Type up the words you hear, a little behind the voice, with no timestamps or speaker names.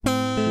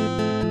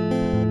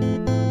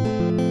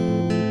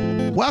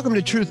Welcome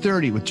to True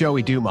 30 with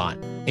Joey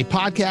Dumont, a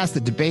podcast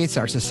that debates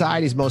our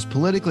society's most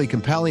politically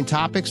compelling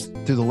topics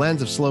through the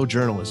lens of slow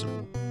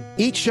journalism.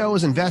 Each show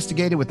is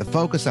investigated with a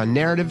focus on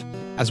narrative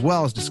as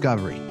well as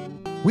discovery.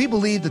 We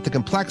believe that the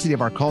complexity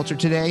of our culture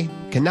today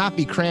cannot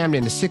be crammed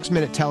into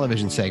 6-minute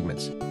television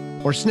segments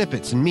or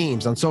snippets and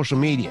memes on social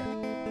media,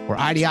 where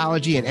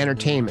ideology and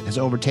entertainment has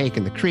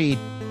overtaken the creed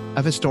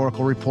of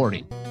historical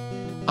reporting.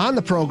 On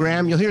the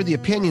program, you'll hear the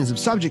opinions of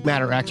subject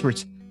matter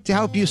experts to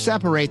help you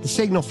separate the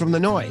signal from the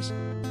noise.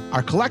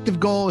 Our collective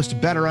goal is to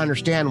better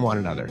understand one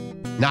another,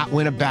 not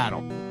win a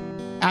battle.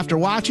 After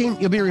watching,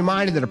 you'll be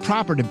reminded that a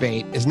proper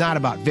debate is not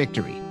about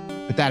victory,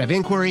 but that of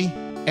inquiry,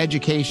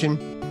 education,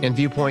 and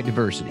viewpoint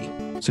diversity.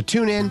 So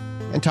tune in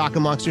and talk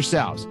amongst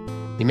yourselves.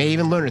 You may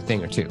even learn a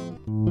thing or two.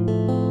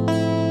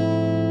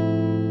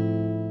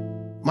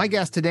 My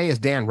guest today is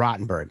Dan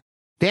Rottenberg.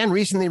 Dan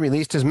recently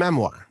released his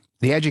memoir,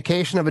 The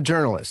Education of a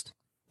Journalist,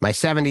 My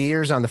 70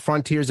 Years on the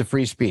Frontiers of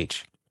Free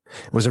Speech.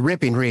 It was a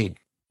ripping read,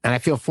 and I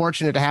feel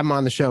fortunate to have him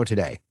on the show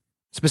today,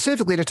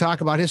 specifically to talk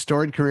about his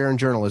storied career in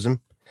journalism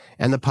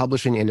and the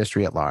publishing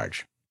industry at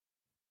large.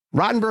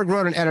 Rottenberg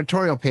wrote an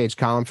editorial page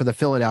column for the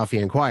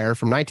Philadelphia Inquirer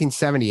from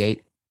 1978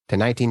 to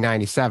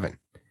 1997.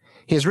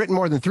 He has written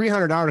more than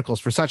 300 articles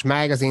for such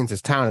magazines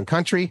as Town and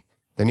Country,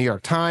 The New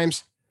York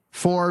Times,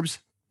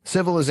 Forbes,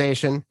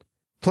 Civilization,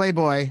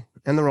 Playboy,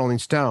 and The Rolling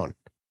Stone.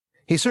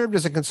 He served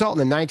as a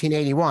consultant in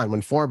 1981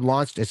 when Forbes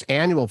launched its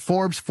annual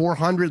Forbes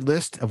 400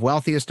 list of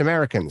wealthiest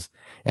Americans.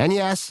 And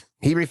yes,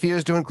 he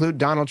refused to include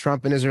Donald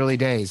Trump in his early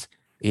days,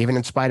 even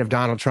in spite of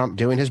Donald Trump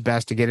doing his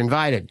best to get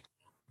invited.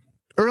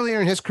 Earlier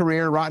in his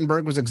career,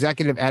 Rottenberg was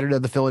executive editor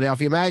of the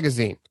Philadelphia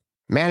Magazine,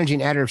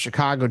 managing editor of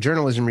Chicago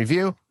Journalism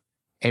Review,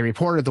 a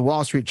reporter at the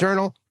Wall Street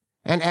Journal,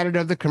 and editor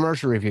of the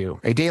Commercial Review,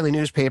 a daily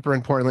newspaper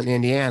in Portland,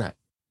 Indiana.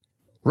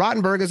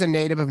 Rottenberg is a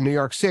native of New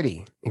York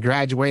City. He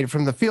graduated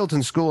from the Fields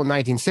School in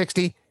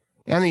 1960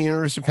 and the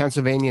University of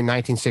Pennsylvania in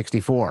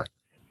 1964.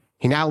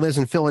 He now lives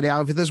in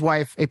Philadelphia with his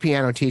wife, a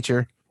piano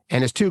teacher,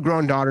 and his 2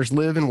 grown daughters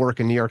live and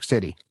work in New York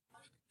City.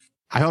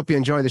 I hope you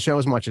enjoy the show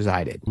as much as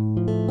I did.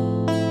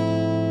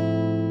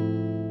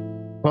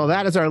 Well,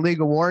 that is our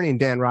legal warning,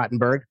 Dan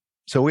Rottenberg.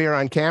 So we are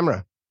on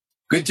camera.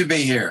 Good to be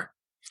here.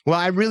 Well,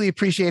 I really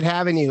appreciate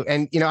having you.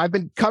 And, I've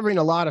been covering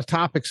a lot of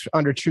topics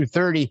under True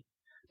 30.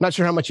 Not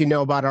sure how much you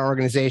know about our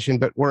organization,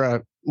 but we're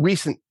a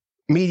recent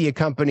media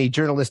company,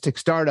 journalistic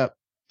startup.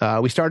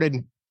 We started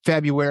in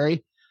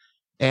February,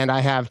 and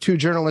I have 2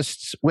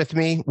 journalists with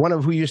me, one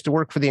of who used to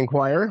work for the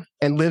Inquirer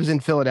and lives in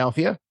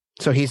Philadelphia.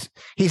 So he's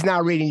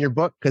now reading your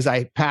book because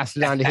I passed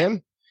it on to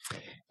him.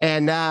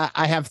 And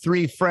I have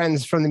 3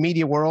 friends from the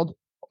media world.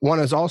 One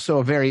is also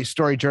a very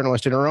storied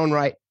journalist in her own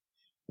right.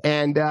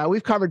 And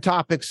we've covered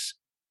topics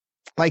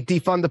like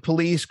defund the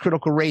police,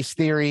 critical race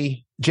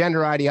theory,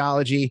 gender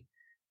ideology,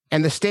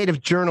 and the state of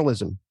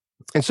journalism.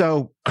 And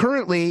so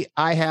currently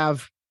I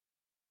have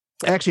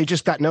actually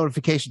just got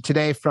notification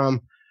today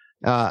from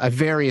a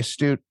very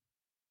astute,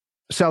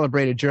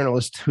 celebrated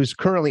journalist who's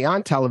currently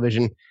on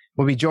television,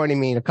 will be joining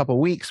me in a couple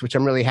of weeks, which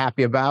I'm really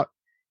happy about.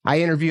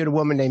 I interviewed a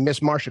woman named Miss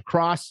Marsha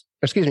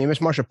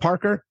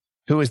Parker,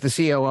 who is the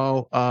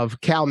COO of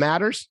Cal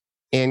Matters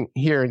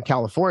here in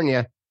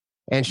California.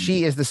 And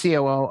she is the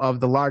COO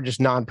of the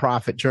largest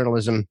nonprofit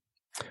journalism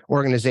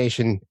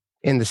organization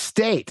in the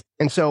state.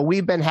 And so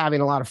we've been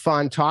having a lot of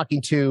fun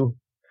talking to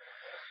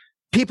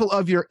people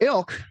of your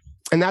ilk.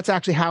 And that's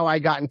actually how I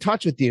got in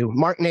touch with you.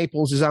 Mark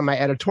Naples is on my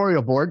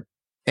editorial board,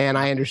 and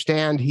I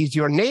understand he's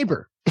your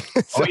neighbor.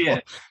 So oh,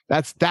 yeah.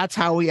 That's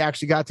how we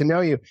actually got to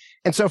know you.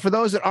 And so for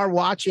those that are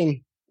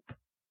watching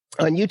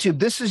on YouTube,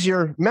 this is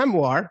your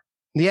memoir,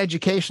 The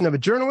Education of a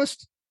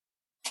Journalist,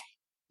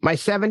 My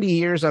 70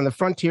 Years on the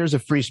Frontiers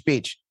of Free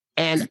Speech.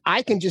 And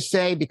I can just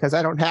say, because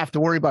I don't have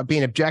to worry about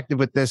being objective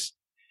with this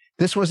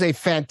was a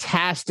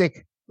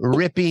fantastic,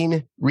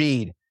 ripping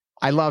read.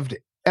 I loved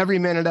every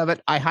minute of it.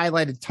 I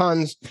highlighted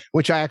tons,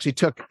 which I actually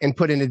took and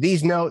put into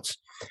these notes.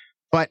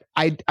 But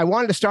I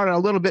wanted to start out a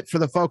little bit for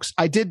the folks.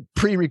 I did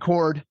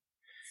pre-record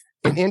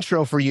an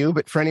intro for you,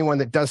 but for anyone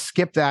that does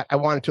skip that, I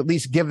wanted to at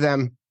least give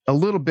them a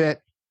little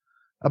bit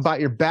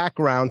about your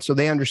background so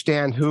they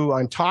understand who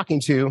I'm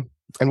talking to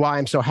and why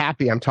I'm so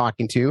happy I'm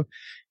talking to.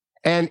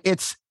 And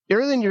it's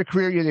early in your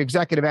career, you're the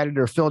executive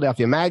editor of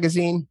Philadelphia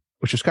Magazine,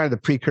 which was kind of the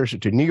precursor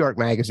to New York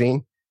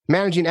Magazine,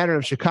 managing editor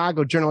of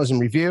Chicago Journalism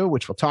Review,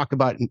 which we'll talk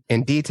about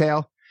in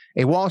detail,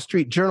 a Wall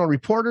Street Journal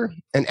reporter,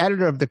 and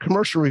editor of the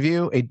Commercial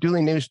Review, a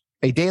daily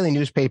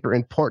newspaper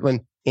in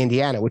Portland,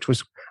 Indiana, which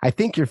was, I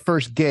think, your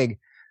first gig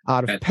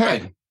out of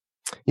Penn. Right.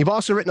 You've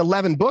also written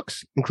 11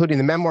 books, including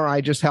the memoir I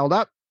just held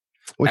up,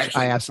 which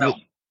actually, I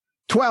absolutely...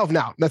 12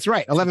 now. That's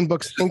right. 11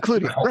 books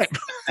included. Right.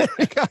 There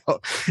we go.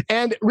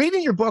 And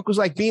reading your book was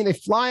like being a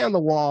fly on the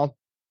wall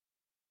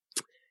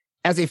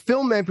as a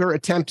filmmaker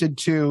attempted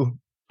to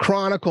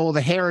chronicle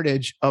the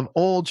heritage of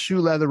old shoe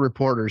leather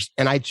reporters.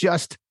 And I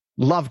just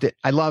loved it.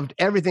 I loved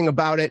everything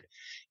about it.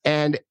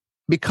 And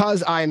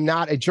because I'm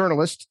not a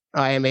journalist,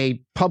 I am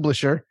a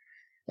publisher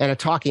and a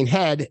talking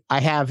head, I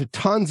have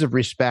tons of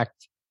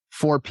respect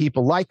for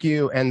people like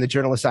you and the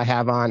journalists I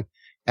have on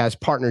as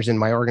partners in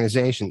my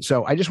organization.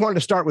 So I just wanted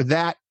to start with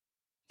that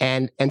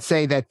and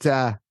say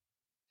that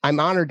I'm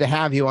honored to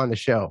have you on the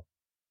show.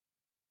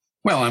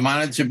 Well, I'm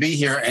honored to be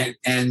here.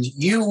 And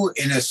you,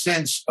 in a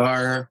sense,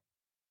 are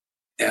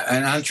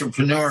an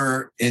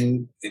entrepreneur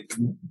in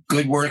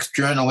good works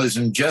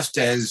journalism, just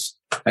as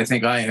I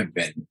think I have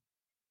been.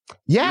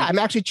 Yeah, I'm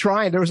actually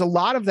trying. There was a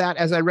lot of that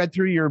as I read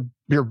through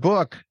your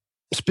book,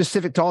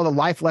 specific to all the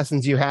life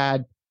lessons you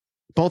had,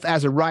 both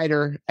as a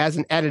writer, as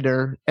an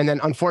editor, and then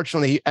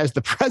unfortunately as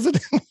the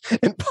president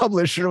and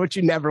publisher, which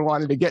you never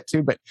wanted to get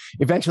to, but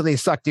eventually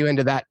sucked you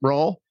into that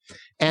role.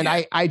 And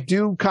yeah. I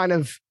do kind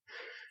of,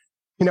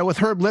 with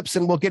Herb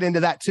Lipson, we'll get into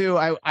that too.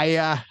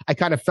 I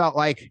kind of felt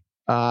like,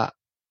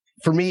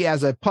 for me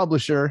as a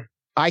publisher,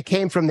 I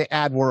came from the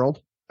ad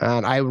world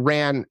and I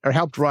ran or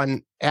helped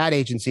run ad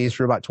agencies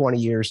for about 20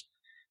 years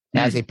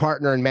as a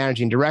partner and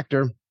managing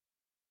director.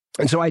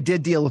 And so I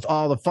did deal with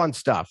all the fun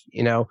stuff,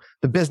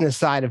 the business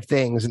side of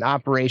things and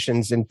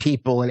operations and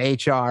people and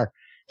HR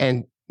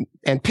and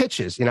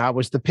pitches. I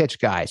was the pitch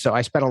guy. So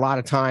I spent a lot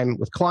of time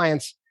with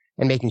clients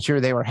and making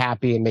sure they were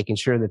happy and making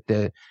sure that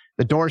the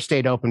door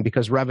stayed open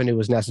because revenue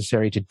was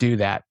necessary to do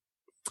that.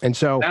 And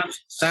so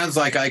sounds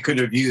like I could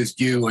have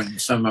used you in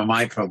some of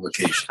my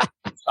publications.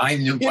 I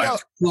knew I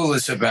was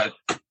clueless about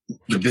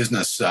the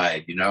business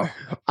side,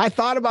 I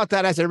thought about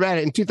that as I read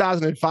it in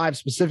 2005,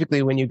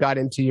 specifically when you got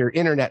into your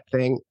internet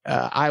thing.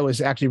 I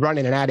was actually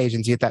running an ad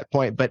agency at that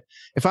point, but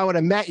if I would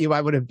have met you,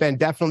 I would have been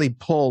definitely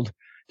pulled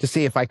to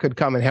see if I could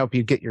come and help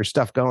you get your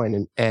stuff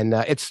going. And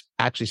it's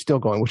actually still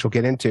going, which we'll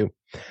get into.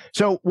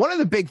 So one of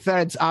the big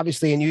threads,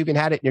 obviously, and you even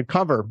had it in your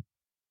cover,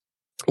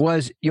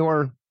 was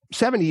your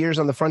 70 years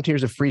on the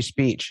frontiers of free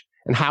speech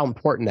and how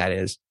important that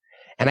is.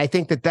 And I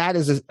think that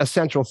is a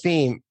central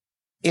theme.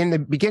 In the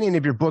beginning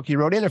of your book, you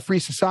wrote, "In a free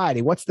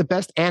society, what's the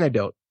best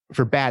antidote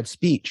for bad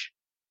speech?"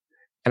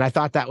 And I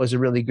thought that was a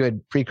really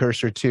good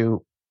precursor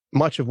to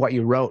much of what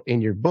you wrote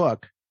in your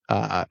book.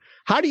 How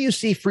do you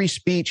see free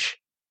speech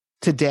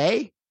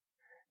today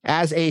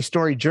as a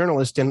story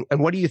journalist, and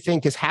what do you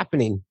think is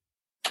happening?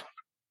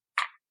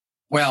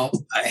 Well,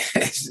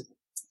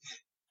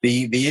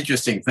 the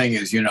interesting thing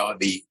is,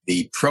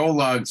 the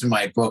prologue to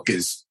my book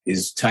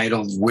is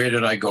titled "Where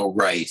Did I Go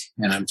Right?"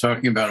 And I'm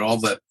talking about all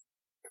the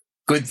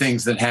good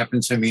things that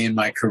happened to me in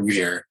my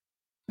career.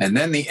 And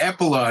then the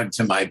epilogue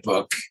to my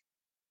book,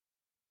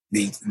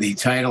 the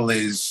title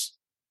is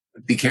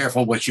 "Be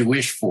Careful What You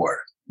Wish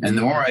For." And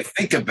the more I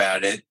think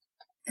about it,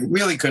 I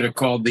really could have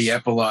called the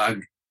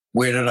epilogue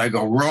 "Where Did I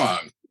Go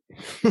Wrong?"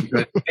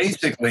 Because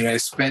basically I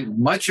spent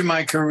much of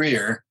my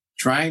career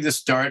trying to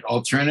start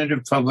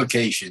alternative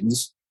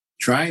publications,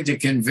 trying to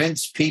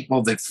convince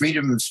people that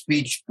freedom of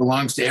speech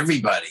belongs to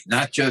everybody,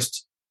 not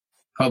just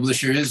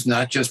publishers,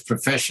 not just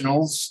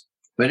professionals,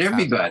 but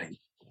everybody.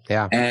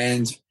 Yeah.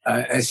 And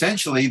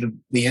essentially,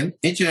 the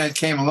internet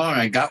came along.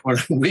 I got what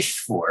I wished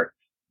for.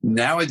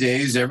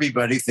 Nowadays,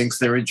 everybody thinks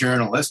they're a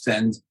journalist,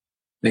 and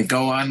they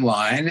go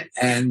online.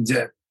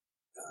 And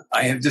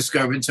I have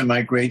discovered, to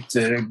my great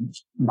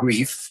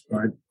grief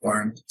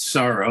or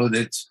sorrow,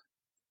 that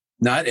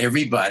not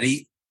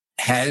everybody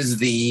has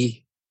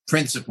the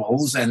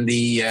principles and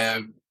the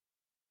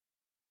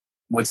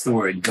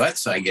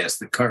guts, I guess,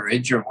 the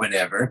courage or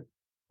whatever,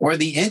 or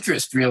the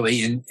interest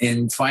really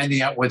in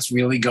finding out what's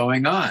really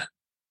going on.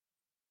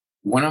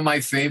 One of my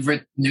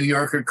favorite New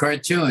Yorker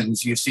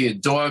cartoons, you see a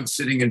dog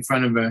sitting in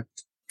front of a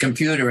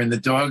computer and the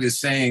dog is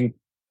saying,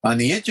 "On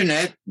the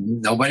internet,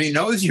 nobody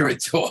knows you're a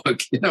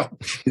dog."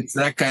 It's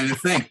that kind of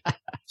thing.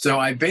 So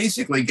I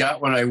basically got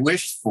what I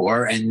wished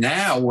for. And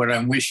now what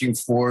I'm wishing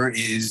for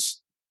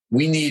is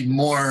we need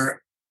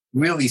more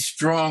really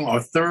strong,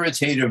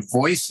 authoritative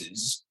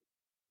voices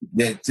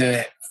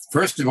that,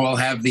 first of all,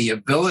 have the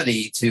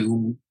ability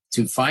to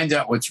find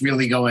out what's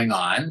really going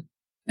on.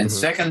 And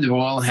second of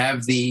all,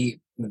 have the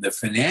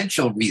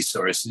financial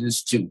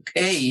resources to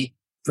pay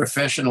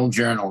professional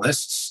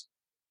journalists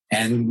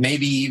and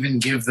maybe even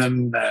give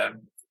them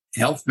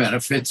health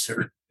benefits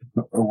or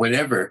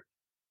whatever.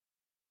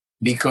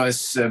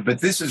 Because,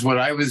 but this is what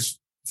I was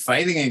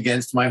fighting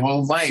against my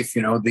whole life.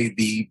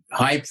 The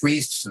high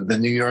priests of the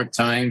New York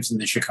Times and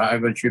the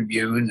Chicago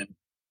Tribune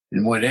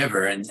and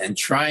whatever, and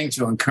trying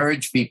to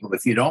encourage people,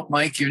 if you don't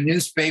like your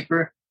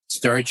newspaper,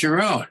 start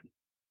your own.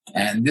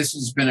 And this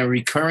has been a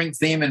recurrent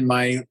theme in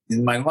my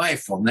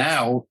life. Well,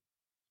 now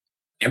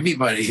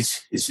everybody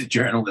is a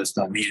journalist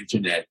on the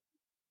internet.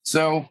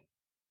 So,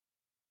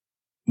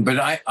 but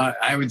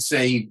I would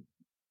say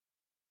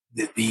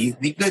that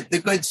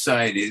the good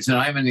side is, and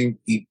I'm an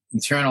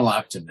eternal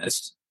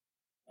optimist.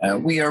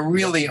 We are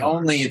really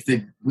only at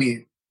the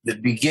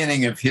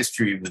beginning of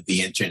history with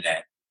the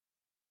internet,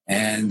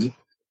 and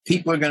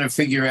people are going to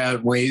figure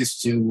out ways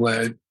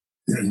to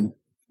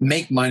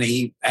make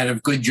money out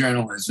of good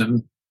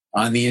journalism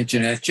on the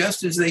internet,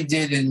 just as they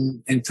did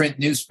in print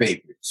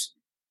newspapers.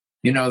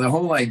 The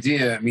whole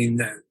idea,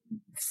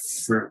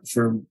 for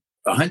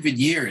 100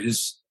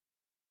 years,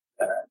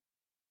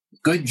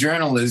 good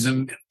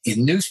journalism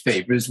in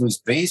newspapers was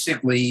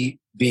basically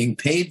being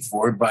paid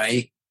for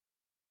by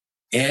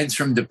ads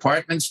from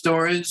department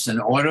stores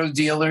and auto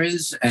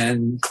dealers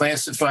and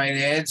classified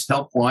ads,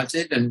 help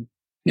wanted. And,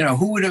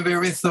 who would have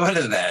ever thought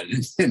of that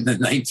in the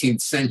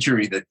 19th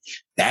century,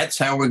 that's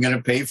how we're going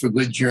to pay for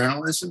good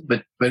journalism?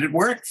 But it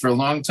worked for a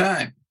long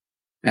time.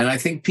 And I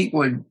think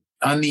people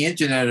on the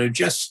internet are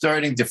just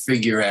starting to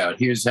figure out,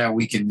 here's how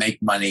we can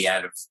make money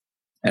out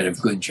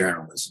of good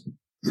journalism.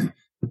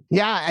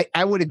 Yeah,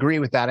 I would agree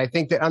with that. I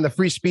think that on the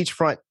free speech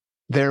front,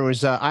 there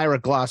was Ira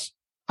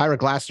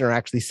Glasner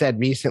actually said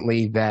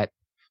recently that,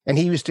 and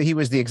he was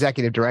the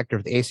executive director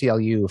of the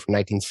ACLU from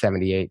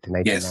 1978 to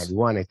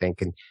 1991, yes. I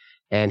think.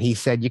 And he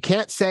said, you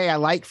can't say I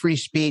like free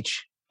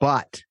speech,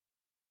 but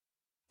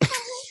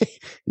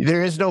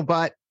there is no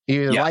but.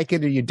 You either like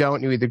it or you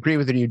don't. You either agree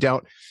with it or you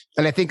don't.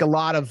 And I think a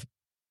lot of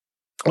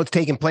what's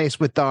taking place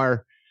with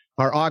our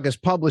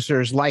August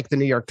publishers, like the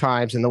New York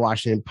Times and the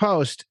Washington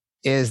Post,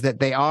 is that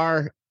they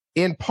are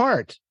in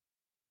part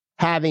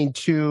having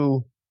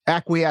to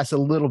acquiesce a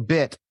little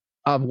bit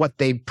of what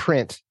they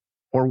print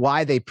or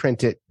why they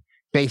print it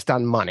based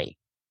on money.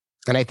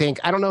 And I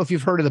don't know if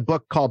you've heard of the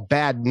book called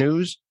Bad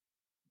News,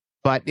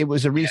 but it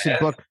was a recent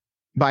book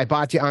by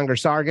Batya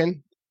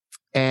Ungar-Sargon.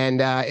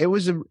 And it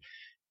was a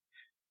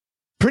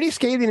pretty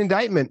scathing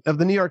indictment of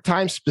the New York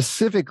Times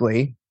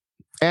specifically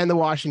and the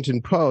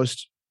Washington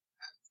Post.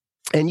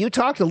 And you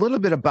talked a little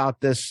bit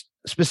about this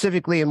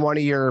specifically in one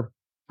of your,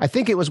 I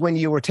think it was when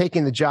you were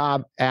taking the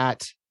job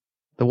at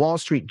the Wall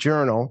Street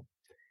Journal,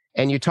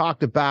 and you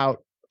talked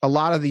about a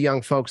lot of the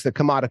young folks that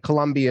come out of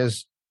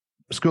Columbia's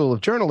School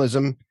of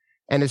Journalism,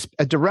 and it's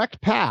a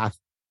direct path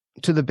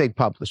to the big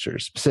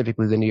publishers,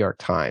 specifically the New York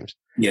Times.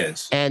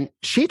 Yes. And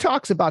she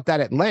talks about that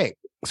at length,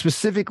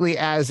 specifically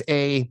as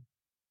in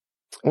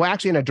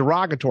a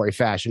derogatory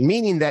fashion,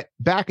 meaning that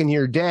back in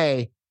your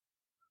day,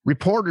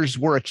 reporters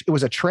it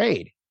was a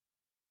trade.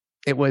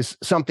 It was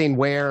something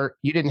where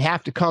you didn't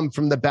have to come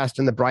from the best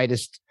and the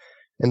brightest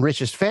and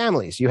richest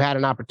families. You had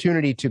an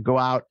opportunity to go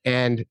out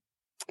and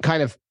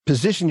kind of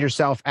position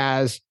yourself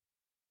as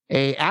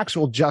an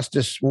actual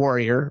justice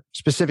warrior,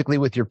 specifically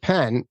with your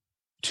pen,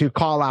 to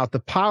call out the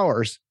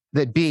powers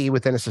that be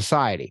within a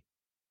society.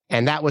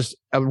 And that was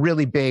a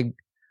really big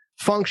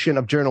function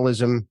of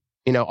journalism,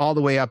 all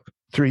the way up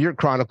through your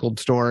chronicled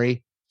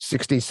story,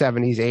 60s,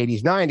 70s,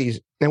 80s, 90s.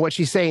 And what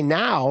she's saying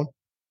now,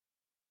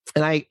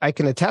 and I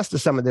can attest to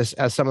some of this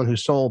as someone who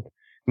sold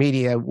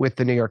media with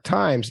the New York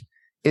Times,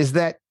 is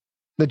that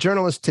the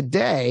journalists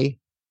today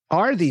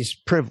are these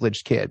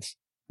privileged kids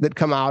that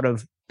come out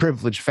of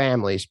privileged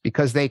families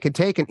because they could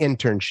take an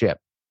internship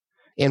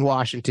in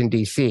Washington,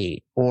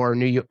 D.C. or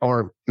New York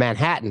or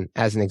Manhattan,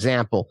 as an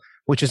example,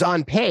 which is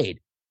unpaid,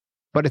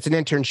 but it's an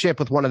internship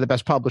with one of the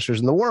best publishers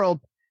in the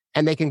world,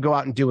 and they can go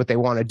out and do what they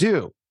want to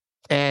do.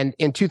 And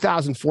in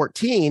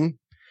 2014,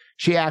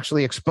 she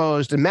actually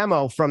exposed a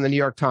memo from the New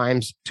York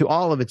Times to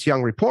all of its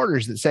young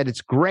reporters that said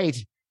it's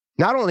great,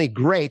 not only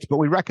great, but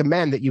we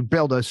recommend that you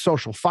build a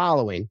social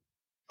following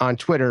on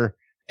Twitter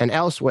and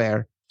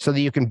elsewhere so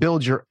that you can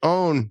build your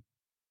own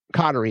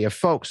coterie of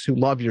folks who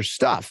love your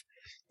stuff.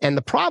 And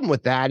the problem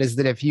with that is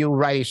that if you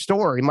write a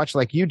story, much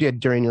like you did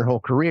during your whole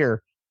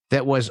career,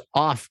 that was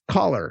off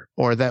color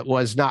or that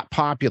was not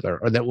popular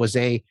or that was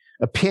a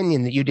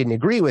opinion that you didn't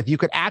agree with, you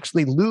could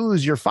actually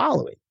lose your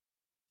following.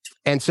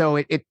 And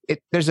so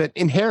there's an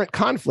inherent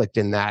conflict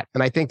in that.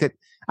 And I think that,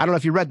 I don't know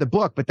if you read the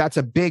book, but that's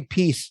a big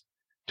piece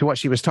to what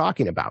she was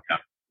talking about. Yeah.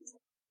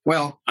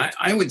 Well,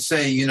 I would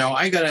say,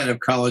 I got out of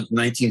college in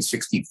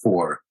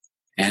 1964.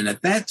 And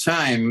at that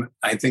time,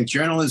 I think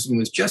journalism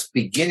was just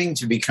beginning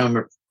to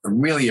become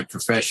really a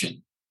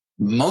profession.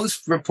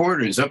 Most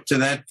reporters up to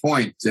that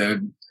point,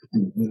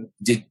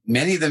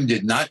 many of them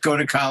did not go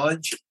to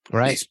college.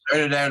 Right. They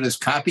started out as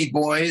copy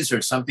boys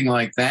or something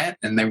like that,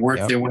 and they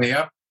worked their way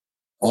up,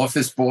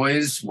 office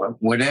boys,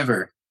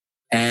 whatever.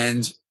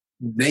 And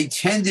they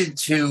tended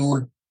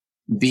to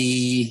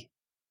be,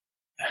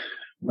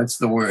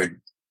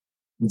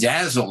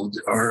 dazzled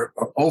or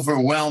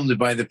overwhelmed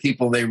by the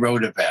people they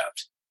wrote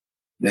about.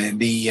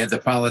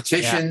 The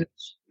politicians,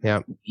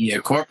 the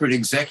corporate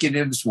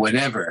executives,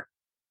 whatever.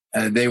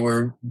 They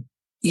were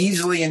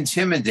easily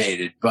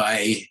intimidated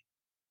by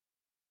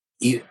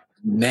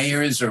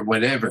mayors or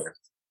whatever.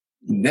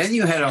 Then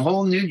you had a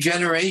whole new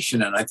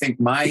generation, and I think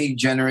my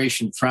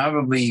generation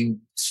probably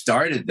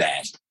started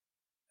that,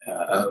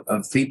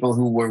 of people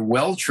who were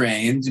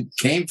well-trained,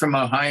 came from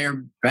a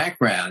higher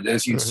background,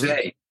 as you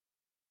say.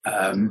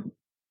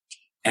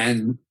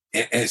 And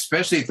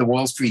especially at the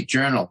Wall Street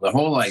Journal, the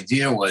whole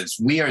idea was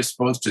we are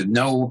supposed to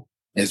know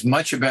as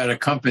much about a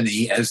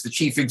company as the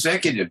chief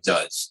executive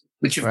does,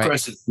 which of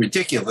course is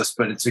ridiculous,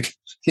 but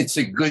it's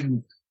a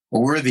good,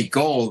 worthy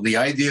goal. The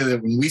idea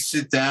that when we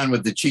sit down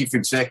with the chief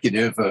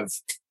executive of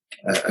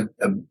a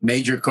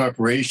major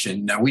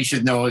corporation, now we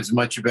should know as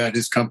much about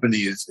his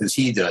company as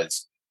he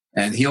does,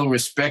 and he'll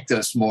respect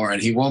us more,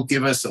 and he won't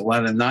give us a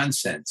lot of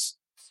nonsense.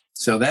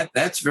 So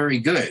that's very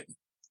good.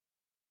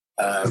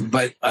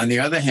 But on the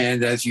other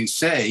hand, as you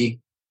say,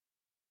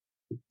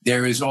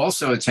 there is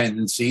also a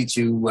tendency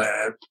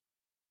to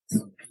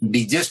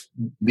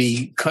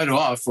be cut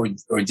off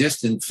or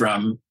distant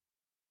from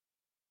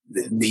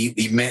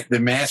the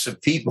mass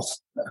of people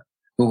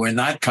who are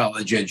not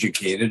college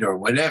educated or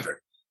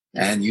whatever.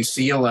 And you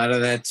see a lot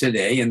of that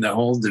today in the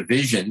whole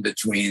division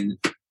between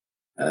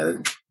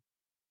the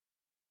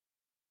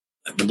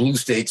blue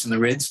states and the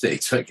red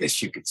states, I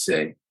guess you could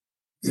say.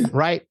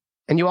 Right.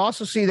 And you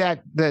also see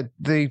that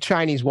the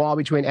Chinese wall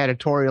between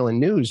editorial and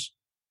news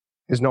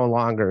is no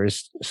longer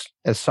as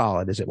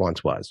solid as it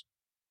once was.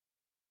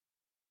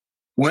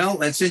 Well,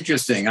 that's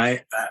interesting.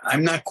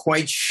 I'm not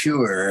quite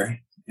sure,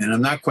 and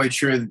I'm not quite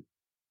sure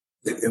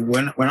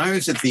when I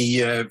was at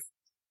the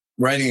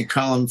writing a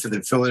column for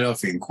the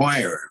Philadelphia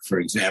Inquirer, for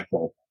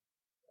example,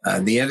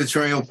 the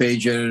editorial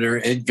page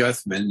editor, Ed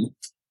Guthman,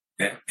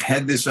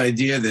 had this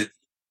idea that,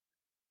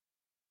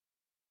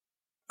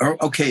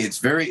 okay,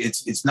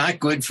 it's not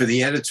good for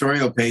the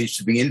editorial page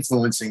to be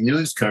influencing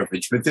news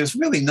coverage, but there's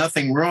really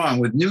nothing wrong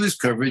with news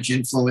coverage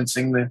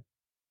influencing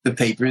the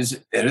paper's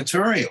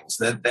editorials.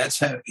 That's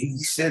how he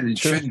said it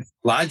should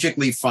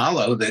logically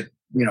follow that,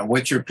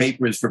 what your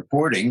paper is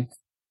reporting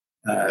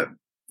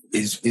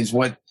is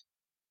what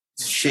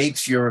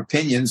shapes your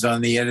opinions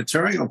on the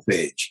editorial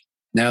page.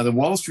 Now, the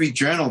Wall Street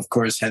Journal, of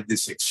course, had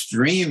this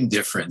extreme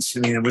difference. I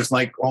mean, it was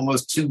like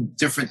almost two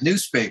different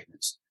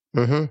newspapers.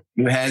 Mm-hmm.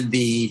 You had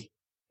the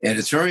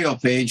editorial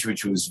page,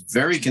 which was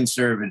very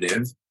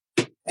conservative.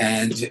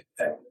 And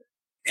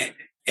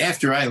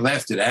after I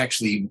left,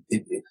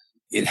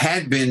 it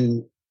had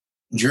been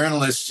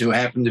journalists who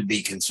happened to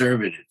be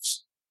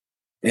conservatives.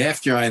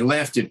 After I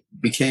left, it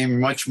became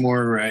much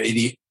more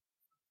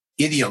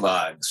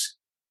ideologues.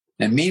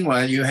 And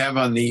meanwhile, you have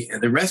on the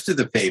rest of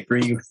the paper,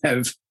 you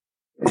have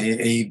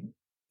a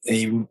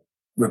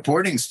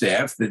reporting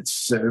staff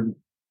that's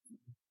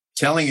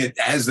telling it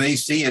as they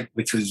see it,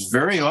 which was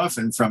very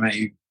often from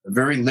a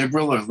very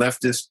liberal or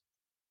leftist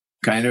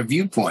kind of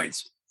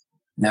viewpoint.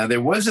 Now,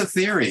 there was a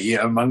theory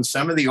among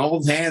some of the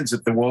old hands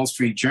at the Wall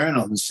Street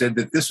Journal who said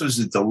that this was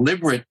a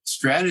deliberate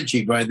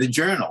strategy by the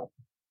journal,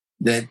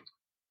 that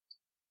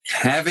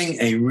having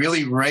a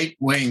really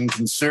right-wing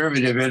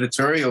conservative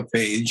editorial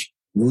page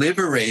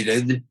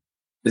liberated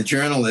the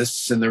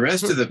journalists and the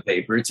rest of the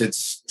paper to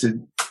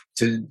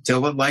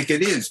tell it like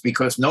it is,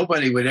 because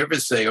nobody would ever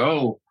say,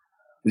 oh,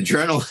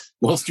 the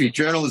Wall Street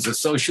Journal is a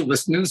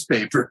socialist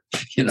newspaper.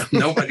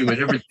 Nobody would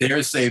ever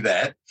dare say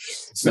that.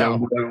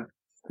 So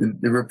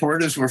the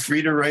reporters were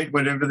free to write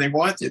whatever they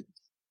wanted.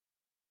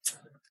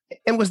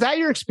 And was that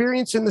your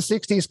experience in the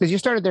 60s? Because you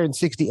started there in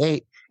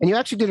 68, and you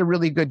actually did a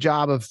really good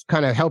job of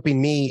kind of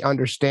helping me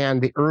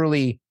understand the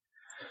early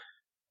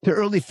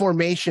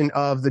formation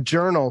of the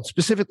journal,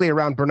 specifically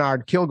around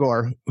Bernard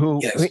Kilgore, who,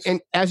 yes.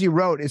 And as you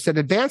wrote, it said,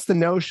 advance the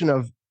notion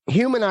of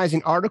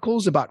humanizing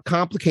articles about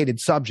complicated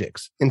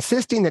subjects,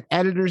 insisting that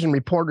editors and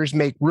reporters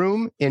make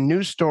room in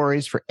news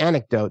stories for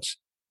anecdotes,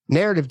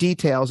 narrative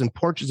details, and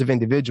portraits of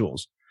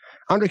individuals.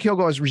 Under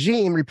Kilgore's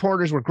regime,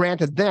 reporters were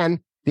granted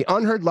then the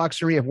unheard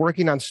luxury of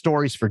working on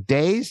stories for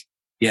days,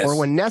 yes, or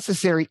when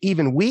necessary,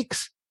 even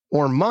weeks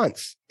or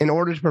months, in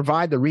order to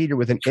provide the reader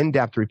with an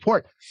in-depth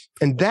report.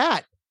 And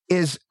that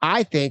is,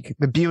 I think,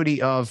 the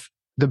beauty of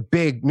the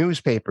big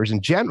newspapers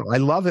in general. I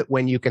love it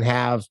when you can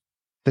have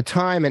the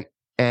time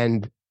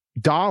and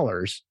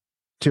dollars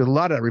to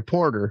let a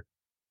reporter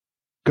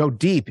go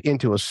deep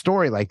into a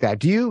story like that.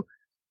 Do you?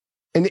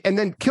 And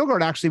then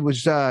Kilgore actually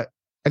was, I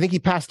think he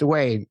passed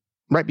away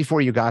right before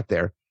you got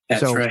there.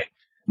 That's right.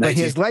 But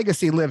his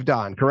legacy lived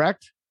on,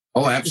 correct?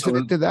 Oh,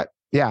 absolutely. Did that?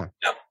 Yeah.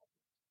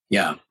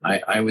 Yeah,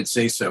 I would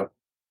say so.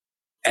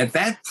 At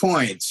that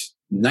point,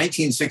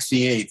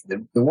 1968,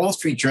 the Wall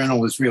Street Journal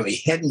was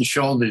really head and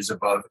shoulders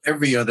above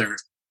every other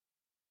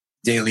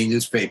daily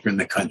newspaper in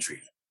the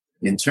country.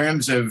 In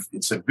terms of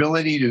its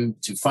ability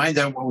to find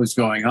out what was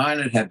going on,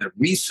 it had the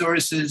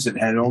resources, it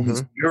had all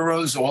these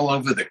bureaus all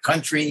over the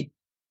country,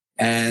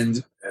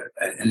 and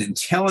an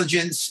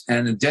intelligence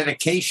and a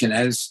dedication,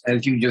 as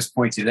you just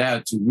pointed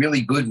out, to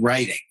really good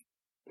writing.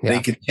 Yeah.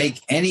 They could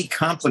take any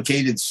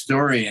complicated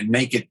story and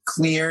make it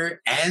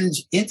clear and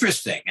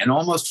interesting and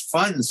almost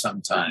fun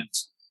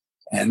sometimes.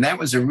 And that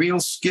was a real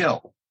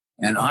skill.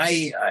 And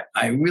I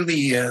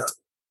really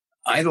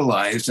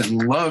idolized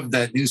and loved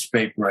that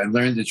newspaper. I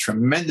learned a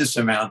tremendous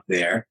amount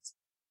there.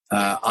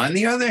 On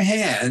the other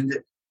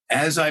hand,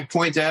 as I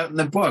point out in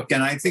the book,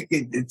 and I think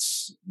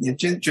it's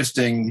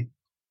interesting,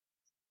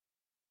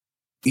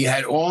 you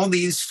had all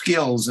these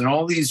skills and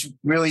all these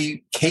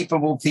really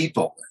capable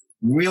people,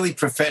 really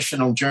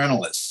professional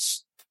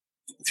journalists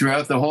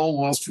throughout the whole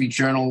Wall Street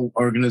Journal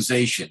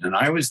organization. And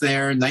I was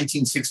there in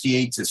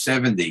 1968 to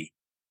 70.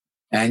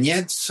 And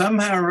yet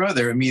somehow or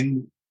other, I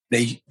mean,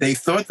 they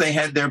thought they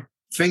had their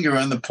finger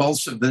on the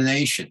pulse of the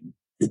nation.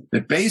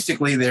 But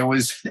basically there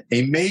was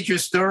a major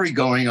story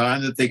going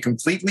on that they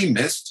completely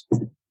missed.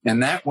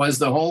 And that was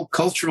the whole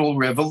cultural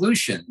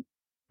revolution.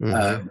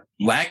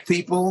 Black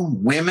people,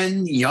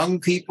 women, young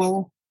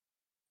people.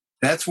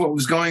 That's what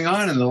was going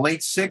on in the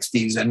late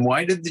 60s. And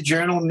why did the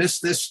Journal miss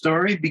this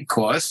story?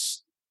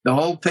 Because the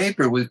whole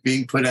paper was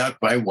being put out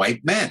by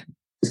white men.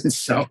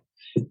 So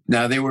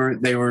now they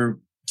were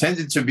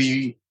tended to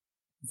be,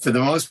 for the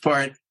most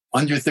part,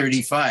 under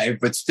 35,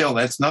 but still,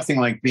 that's nothing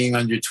like being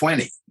under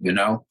 20, you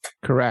know?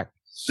 Correct.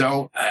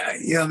 So,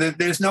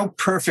 there's no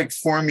perfect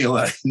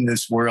formula in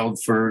this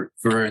world for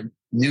a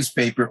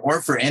newspaper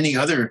or for any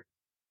other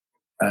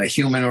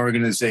human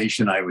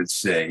organization, I would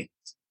say.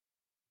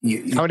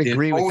 I would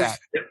agree with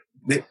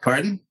that.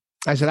 Pardon?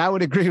 I said, I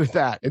would agree with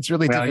that. It's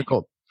really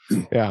difficult.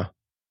 Yeah.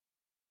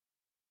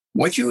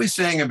 What you were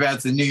saying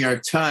about the New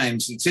York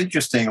Times, it's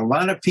interesting. A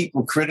lot of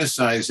people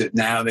criticize it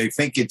now. They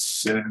think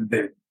it's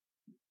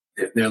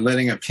they're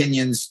letting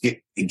opinions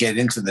get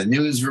into the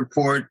news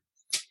report.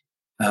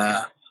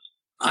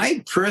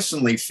 I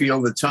personally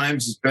feel the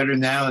Times is better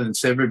now than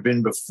it's ever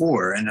been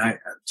before. And I'll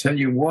tell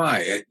you why.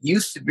 It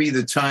used to be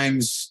the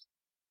Times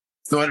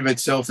thought of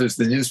itself as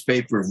the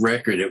newspaper of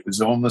record. It was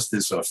almost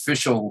this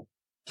official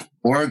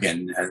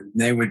organ, and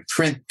they would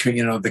print,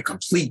 the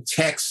complete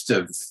text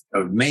of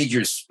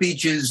major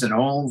speeches and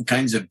all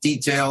kinds of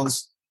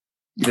details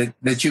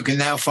that you can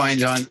now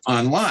find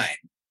online.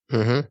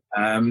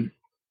 Mm-hmm.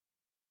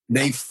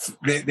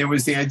 There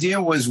was the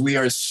idea was we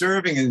are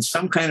serving in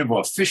some kind of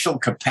official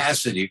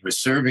capacity. We're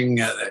serving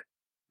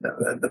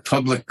the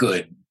public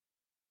good.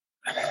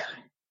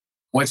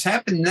 What's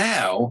happened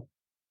now,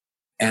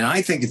 and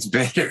I think it's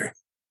better,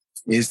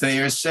 is they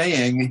are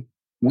saying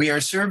we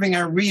are serving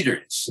our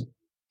readers.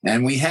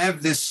 And we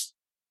have this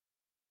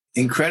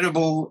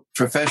incredible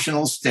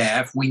professional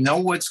staff. We know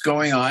what's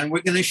going on.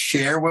 We're going to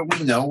share what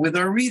we know with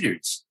our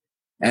readers.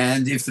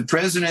 And if the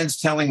president's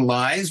telling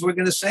lies, we're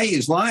going to say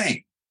he's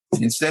lying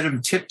instead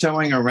of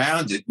tiptoeing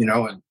around it,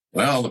 and,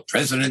 well, the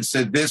president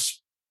said this,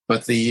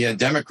 but the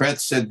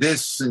Democrats said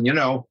this, and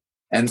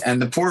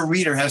the poor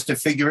reader has to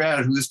figure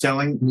out who's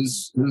telling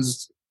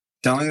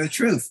the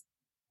truth.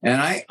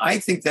 And I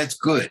think that's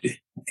good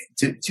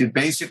to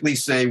basically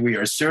say we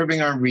are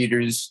serving our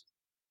readers.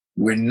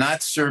 We're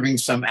not serving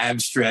some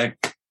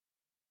abstract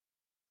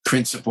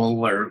principle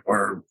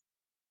and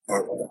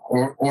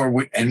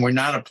we're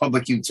not a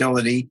public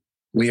utility.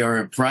 We are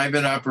a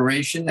private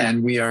operation,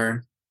 and we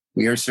are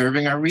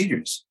serving our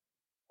readers.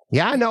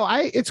 Yeah, no,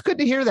 it's good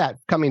to hear that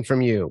coming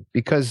from you,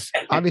 because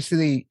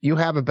obviously you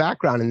have a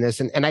background in this.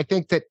 And I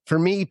think that for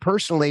me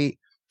personally,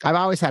 I've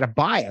always had a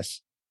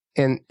bias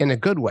in a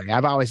good way.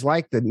 I've always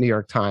liked the New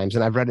York Times,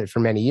 and I've read it for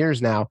many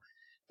years now.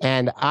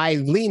 And I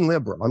lean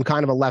liberal. I'm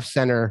kind of a left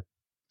center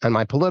on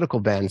my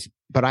political bends,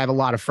 but I have a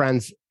lot of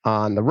friends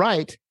on the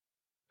right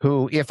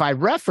who, if I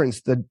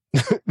reference the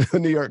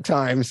New York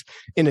Times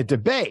in a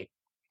debate,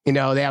 they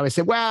always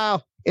say,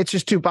 well, it's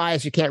just too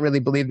biased. You can't really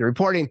believe the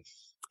reporting.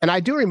 And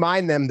I do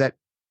remind them that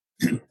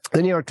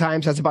the New York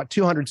Times has about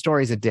 200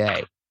 stories a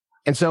day.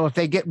 And so if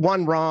they get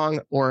one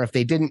wrong, or if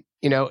they didn't,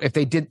 if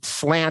they did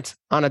slant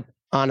on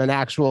an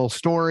actual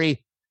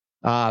story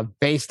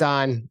based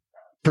on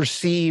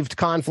perceived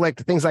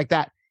conflict, things like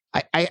that,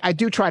 I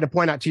do try to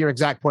point out, to your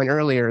exact point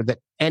earlier, that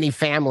any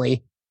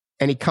family,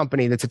 any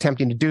company that's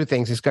attempting to do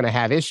things is going to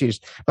have issues.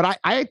 But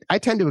I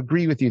tend to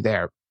agree with you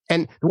there.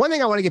 And the one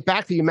thing I want to get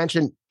back to, you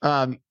mentioned,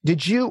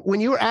 when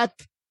you were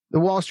at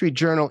the Wall Street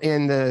Journal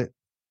in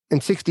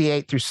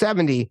 68 through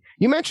 70,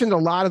 you mentioned a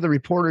lot of the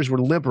reporters were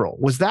liberal.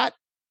 Was that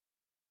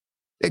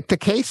the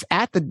case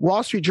at the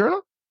Wall Street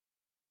Journal?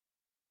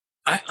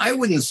 I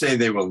wouldn't say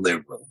they were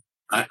liberal.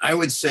 I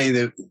would say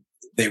that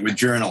they were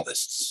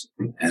journalists.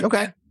 And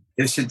okay.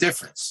 There's a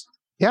difference.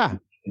 Yeah.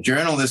 A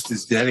journalist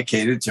is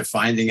dedicated to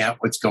finding out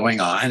what's going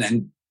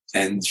on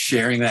and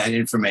sharing that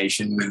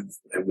information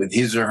with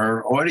his or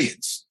her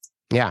audience.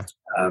 Yeah.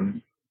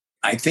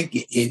 I think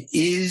it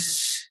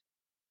is,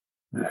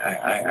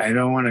 I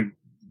don't want to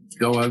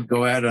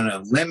go out on a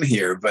limb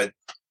here, but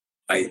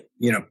a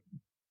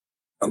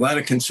lot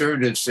of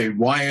conservatives say,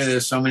 why are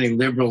there so many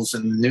liberals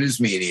in the news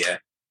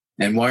media?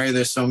 And why are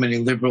there so many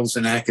liberals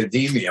in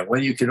academia?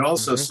 Well, you could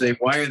also say,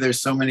 why are there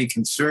so many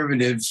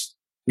conservatives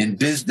in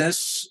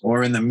business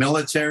or in the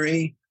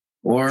military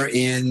or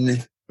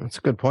in That's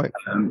a good point.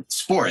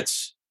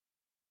 Sports?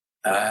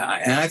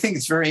 And I think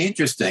it's very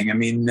interesting. I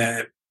mean,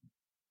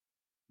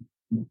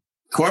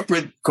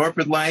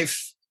 corporate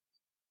life,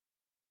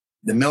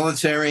 the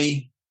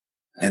military,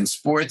 and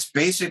sports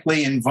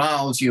basically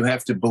involves you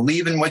have to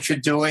believe in what you're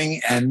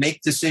doing and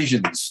make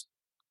decisions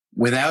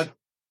without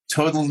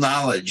total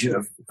knowledge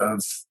of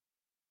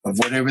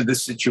whatever the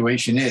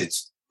situation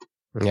is.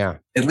 Yeah.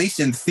 At least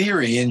in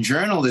theory, in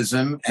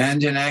journalism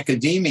and in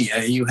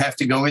academia, you have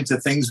to go into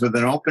things with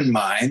an open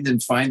mind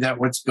and find out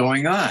what's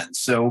going on.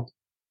 So,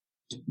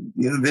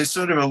 there's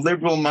sort of a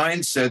liberal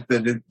mindset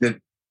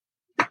that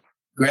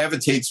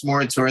gravitates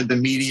more toward the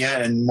media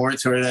and more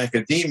toward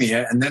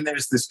academia. And then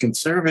there's this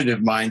conservative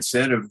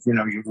mindset of,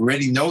 you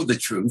already know the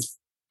truth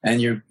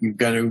and you've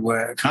got to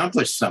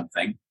accomplish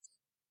something.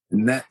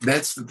 And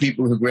that's the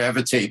people who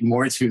gravitate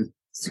more to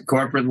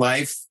corporate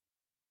life.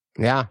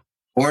 Yeah.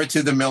 Or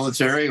to the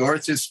military, or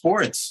to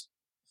sports.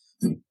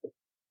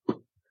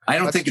 I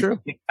don't think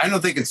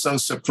it's so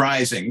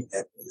surprising.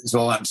 Is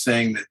all I'm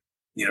saying, that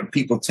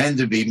people tend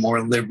to be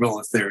more liberal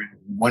if they're in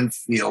one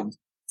field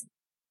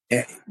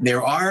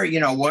there are,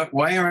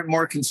 why aren't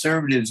more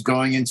conservatives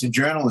going into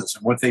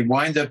journalism? What they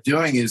wind up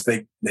doing is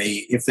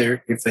if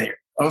they're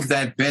of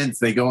that bent,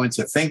 they go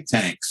into think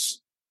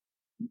tanks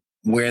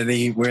where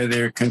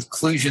their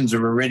conclusions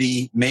are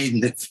already made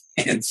in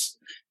advance,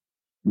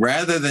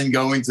 rather than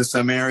going to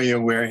some area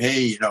where,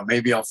 hey,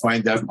 maybe I'll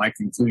find out my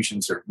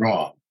conclusions are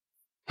wrong.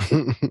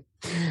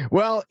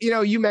 Well,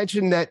 you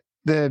mentioned that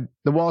the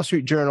Wall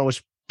Street Journal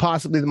was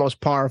possibly the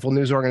most powerful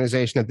news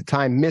organization at the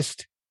time,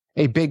 missed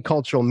a big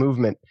cultural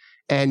movement,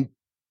 and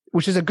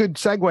which is a good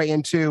segue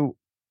into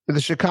the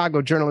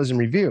Chicago Journalism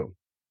Review.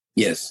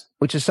 Yes.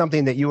 Which is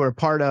something that you were a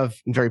part of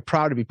and very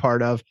proud to be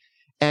part of.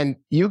 And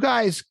you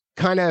guys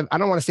kind of, I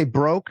don't want to say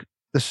broke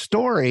the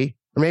story,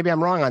 or maybe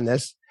I'm wrong on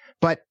this,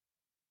 but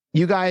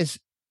you guys,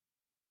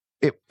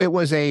 it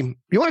was you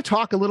want to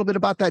talk a little bit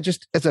about that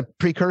just as a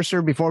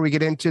precursor before we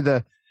get into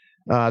the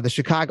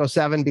Chicago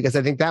 7, because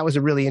I think that was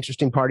a really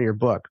interesting part of your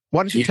book.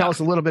 Why don't you tell us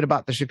a little bit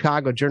about the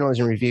Chicago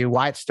Journalism Review,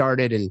 why it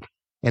started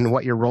and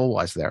what your role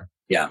was there?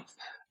 Yeah.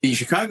 The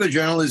Chicago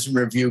Journalism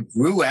Review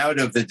grew out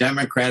of the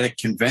Democratic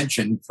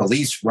Convention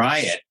police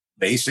riot,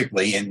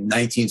 basically in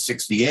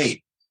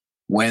 1968,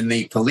 when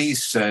the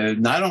police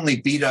not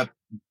only beat up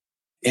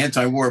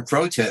anti-war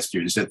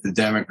protesters at the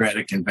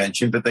Democratic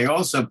Convention, but they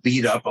also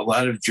beat up a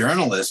lot of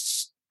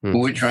journalists who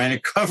were trying to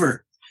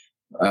cover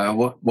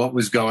what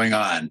was going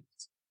on.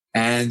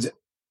 And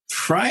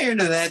prior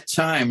to that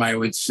time, I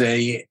would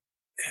say,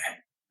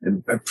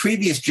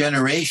 previous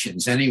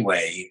generations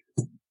anyway,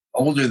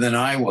 older than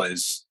I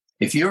was,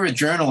 if you're a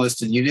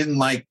journalist and you didn't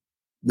like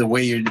the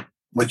way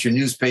what your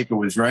newspaper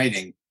was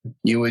writing,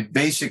 you would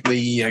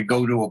basically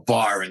go to a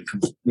bar and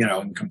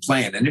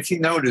complain. And if you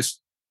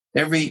noticed,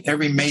 every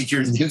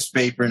major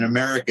newspaper in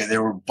America,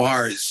 there were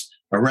bars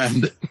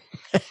around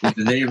the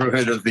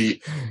neighborhood of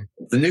the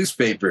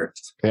newspaper.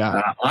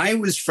 Yeah, I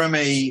was from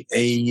a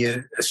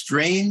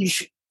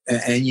strange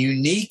and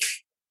unique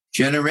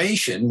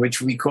generation,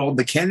 which we called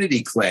the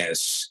Kennedy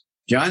class.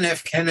 John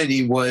F.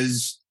 Kennedy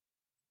was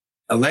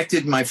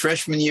elected my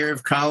freshman year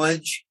of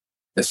college,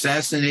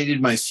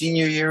 assassinated my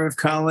senior year of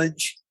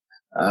college.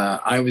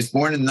 I was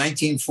born in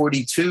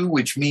 1942,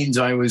 which means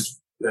I was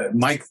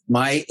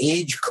my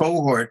age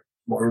cohort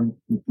were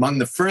among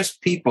the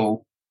first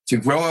people to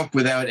grow up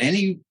without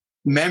any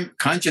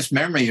conscious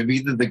memory of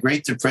either the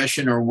Great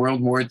Depression or World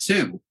War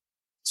II.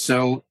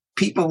 So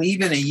people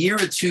even a year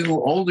or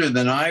two older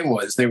than I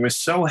was, they were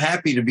so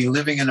happy to be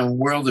living in a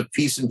world of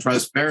peace and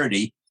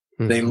prosperity.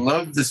 Mm-hmm. They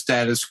loved the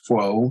status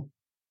quo.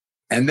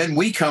 And then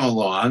we come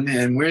along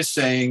and we're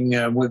saying,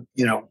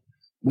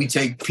 we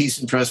take peace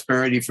and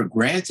prosperity for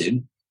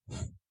granted.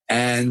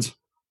 And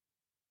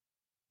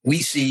we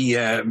see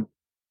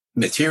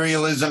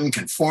materialism,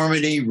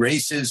 conformity,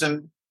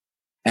 racism.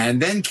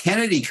 And then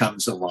Kennedy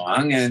comes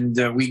along and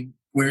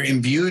we're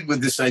imbued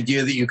with this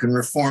idea that you can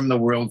reform the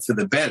world for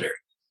the better.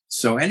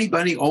 So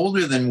anybody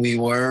older than we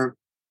were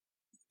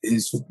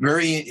is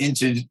very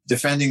into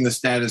defending the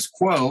status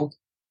quo.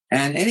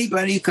 And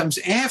anybody who comes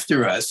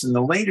after us in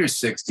the later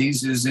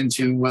 60s is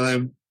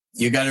into,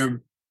 you got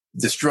to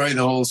destroy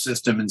the whole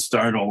system and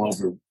start all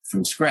over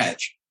from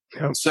scratch.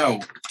 Yep. So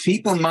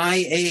people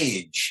my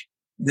age,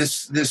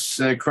 this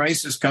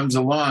crisis comes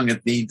along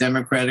at the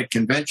Democratic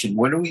Convention.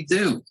 What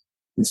do?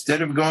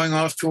 Instead of going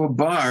off to a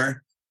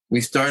bar,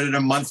 we started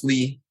a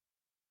monthly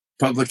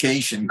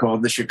publication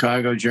called the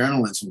Chicago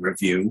Journalism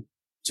Review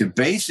to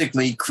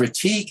basically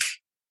critique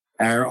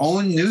our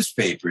own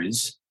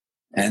newspapers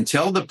and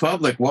tell the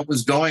public what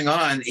was going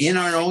on in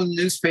our own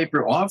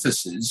newspaper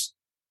offices,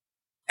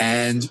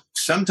 and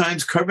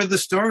sometimes cover the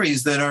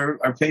stories that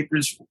our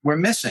papers were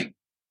missing.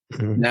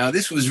 Mm-hmm. Now,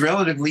 this was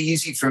relatively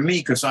easy for me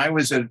because I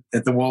was at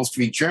the Wall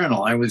Street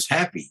Journal. I was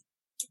happy.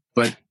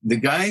 But the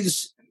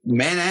guys,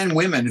 men and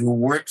women who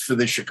worked for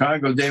the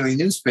Chicago daily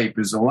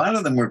newspapers, a lot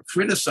of them were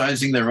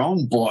criticizing their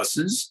own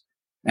bosses,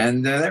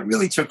 and that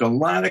really took a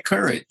lot of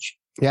courage.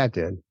 Yeah, it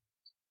did.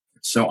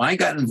 So I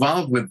got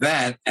involved with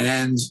that,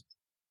 and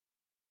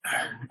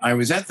I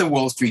was at the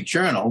Wall Street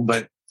Journal,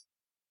 but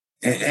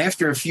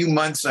after a few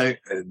months, the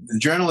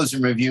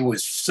Journalism Review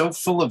was so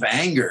full of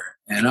anger.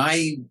 And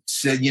I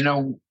said,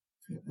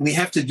 we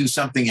have to do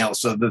something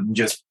else other than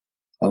just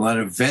a lot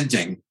of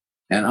venting.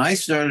 And I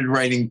started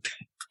writing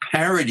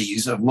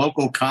parodies of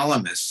local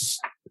columnists.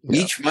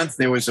 Yeah. Each month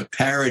there was a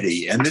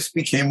parody. And this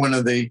became one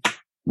of the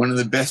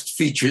best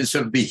features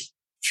of the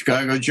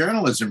Chicago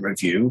Journalism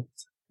Review.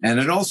 And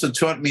it also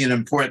taught me an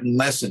important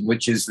lesson,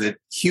 which is that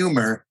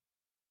humor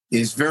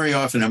is very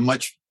often a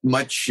much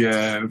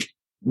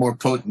more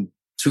potent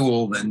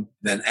tool than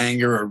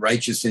anger or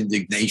righteous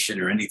indignation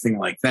or anything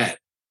like that.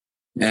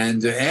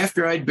 And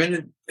after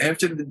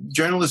the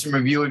Journalism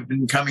Review had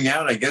been coming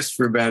out, I guess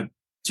for about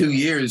 2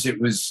 years, it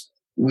was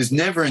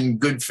never in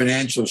good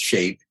financial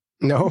shape.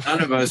 No,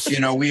 none of us,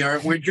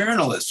 we're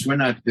journalists. We're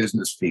not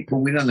business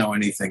people. We don't know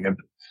anything about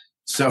it.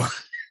 So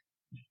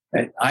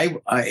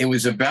it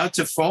was about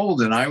to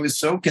fold, and I was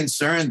so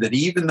concerned that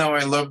even though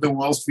I loved the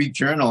Wall Street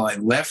Journal, I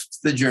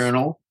left the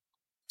Journal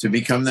to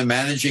become the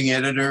managing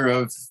editor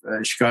of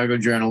Chicago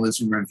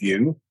Journalism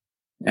Review.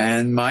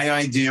 And my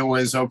idea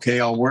was, okay,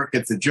 I'll work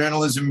at the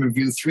Journalism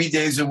Review 3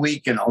 days a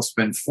week, and I'll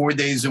spend 4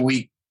 days a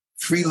week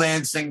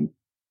freelancing.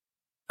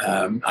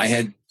 I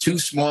had 2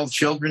 small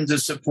children to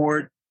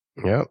support.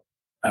 Yep.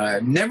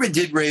 Never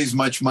did raise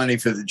much money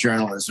for the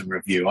Journalism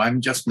Review. I'm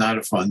just not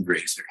a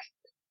fundraiser.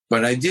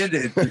 But I did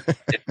at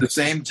the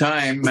same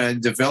time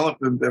develop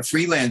a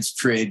freelance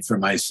trade for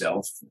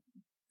myself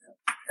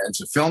as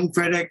a film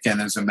critic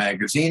and as a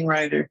magazine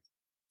writer.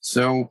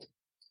 So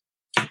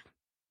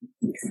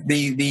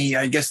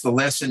I guess the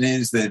lesson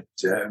is that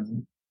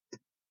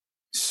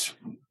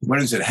what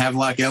is it?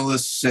 Havelock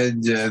Ellis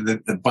said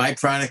that the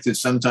byproduct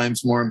is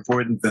sometimes more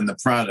important than the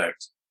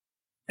product.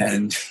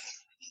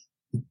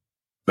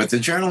 But the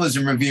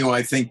Journalism Review,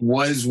 I think,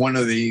 was one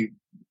of it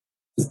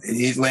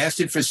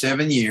lasted for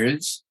 7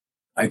 years.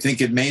 I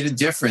think it made a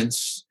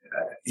difference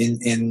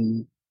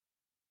in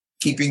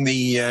keeping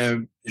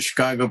the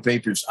Chicago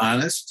papers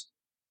honest.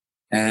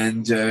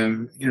 And,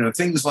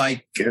 things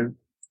like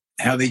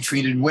how they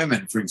treated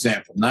women, for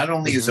example, not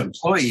only as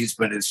employees,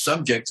 but as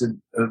subjects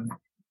of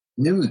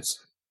news,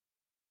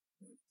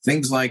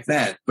 things like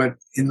that. But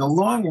in the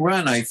long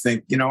run, I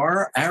think,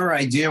 our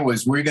idea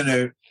was we're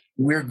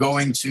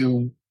going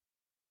to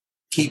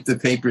keep the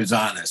papers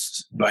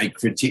honest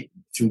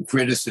through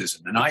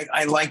criticism. And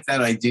I like that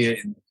idea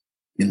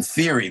in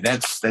theory.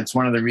 That's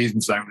one of the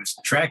reasons I was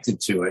attracted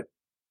to it.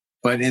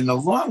 But in the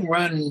long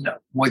run,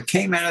 what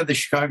came out of the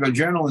Chicago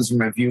Journalism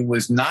Review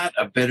was not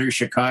a better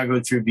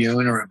Chicago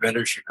Tribune or a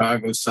better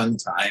Chicago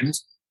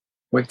Sun-Times.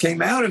 What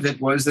came out of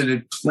it was that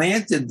it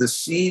planted the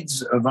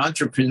seeds of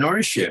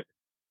entrepreneurship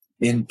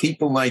in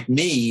people like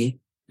me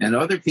and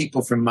other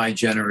people from my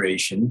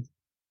generation.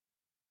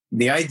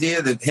 The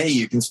idea that, hey,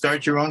 you can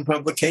start your own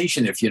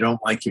publication if you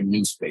don't like your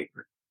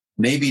newspaper.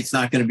 Maybe it's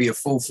not going to be a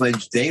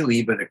full-fledged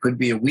daily, but it could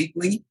be a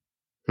weekly.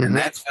 Mm-hmm. And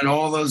that's when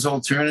all those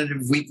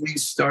alternative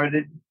weeklies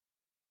started.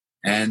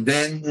 And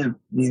then,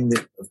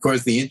 of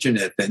course, the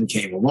internet then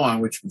came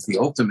along, which was the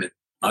ultimate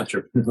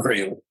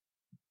entrepreneurial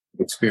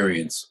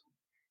experience.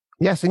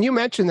 Yes, and you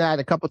mentioned that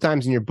a couple of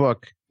times in your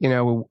book,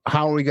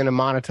 how are we going to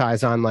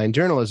monetize online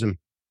journalism?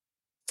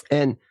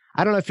 And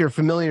I don't know if you're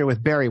familiar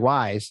with Bari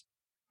Weiss,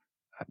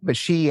 but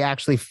she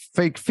actually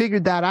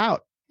figured that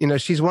out.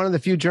 She's one of the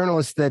few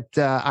journalists that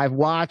I've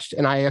watched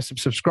and I have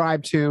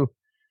subscribed to.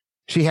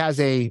 She has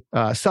a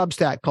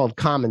Substack called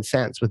Common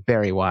Sense with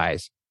Bari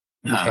Weiss.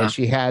 Uh-huh. And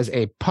she has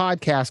a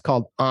podcast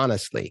called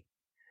Honestly.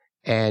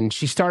 And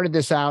she started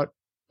this out.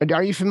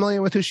 Are you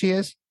familiar with who she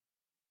is?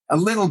 A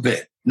little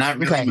bit, not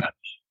really much.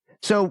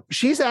 So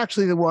she's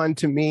actually the one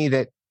to me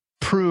that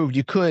proved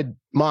you could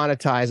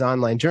monetize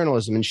online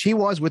journalism. And she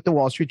was with the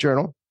Wall Street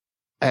Journal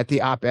at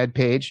the op-ed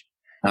page.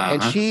 Uh-huh.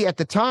 And she, at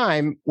the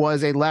time,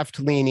 was a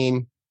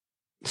left-leaning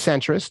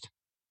centrist.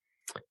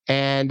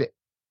 And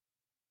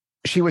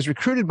she was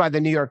recruited by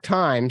the New York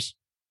Times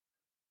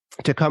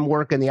to come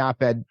work in the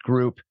op-ed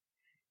group.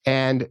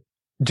 And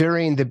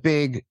during the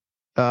big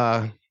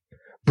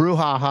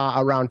brouhaha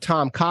around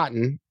Tom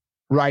Cotton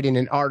writing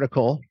an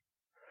article,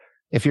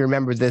 if you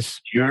remember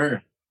this.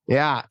 Sure.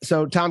 Yeah.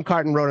 So Tom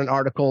Cotton wrote an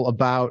article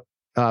about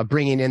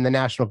bringing in the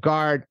National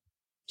Guard,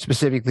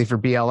 specifically for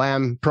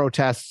BLM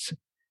protests.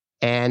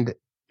 And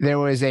there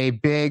was a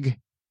big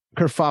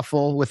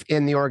kerfuffle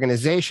within the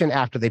organization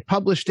after they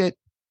published it.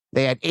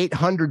 They had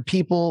 800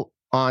 people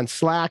on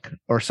Slack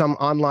or some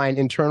online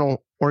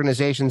internal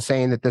organization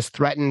saying that this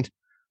threatened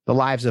the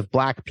lives of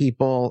Black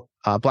people,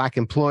 Black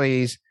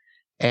employees,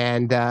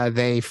 and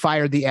they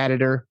fired the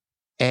editor.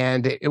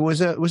 And it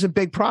was a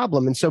big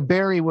problem. And so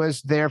Bari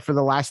was there for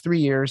the last 3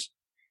 years,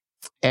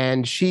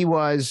 and she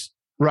was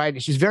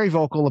right. She's very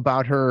vocal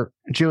about her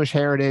Jewish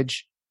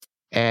heritage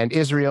and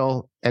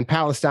Israel and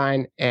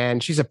Palestine.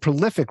 And she's a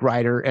prolific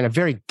writer and a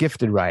very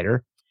gifted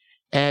writer.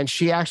 And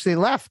she actually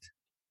left.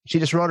 She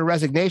just wrote a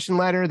resignation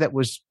letter that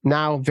was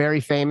now very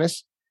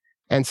famous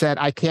and said,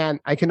 I can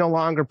no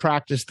longer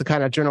practice the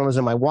kind of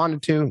journalism I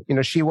wanted to.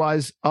 She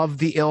was of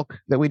the ilk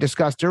that we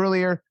discussed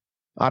earlier,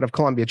 out of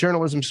Columbia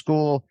Journalism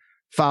School,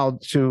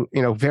 filed to,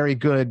 very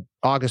good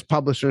August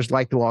publishers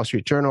like the Wall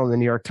Street Journal and the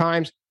New York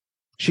Times.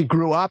 She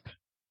grew up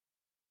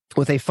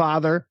with a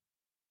father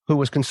who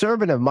was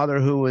conservative, mother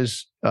who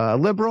was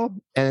liberal,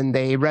 and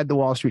they read the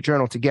Wall Street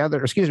Journal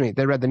together.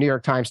 They read the New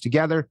York Times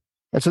together.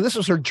 And so this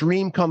was her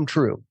dream come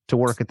true, to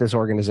work at this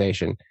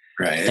organization.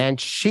 Right. And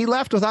she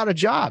left without a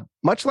job,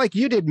 much like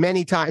you did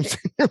many times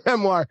in your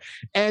memoir.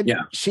 And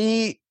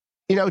she,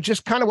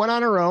 just kind of went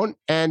on her own.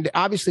 And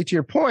obviously, to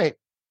your point,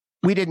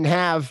 you didn't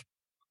have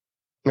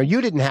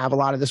a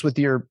lot of this with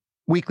your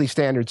weekly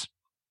standards.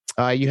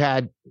 You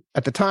had,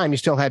 at the time, you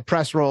still had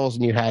press rolls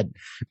and you had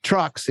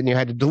trucks and you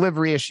had the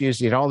delivery issues.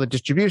 You had all the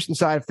distribution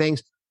side of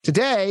things.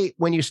 Today,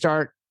 when you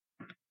start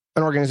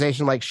an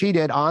organization like she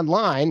did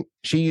online,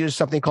 she used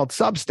something called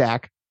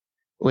Substack,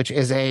 which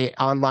is a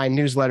online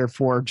newsletter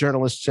for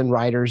journalists and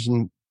writers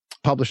and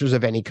publishers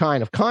of any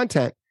kind of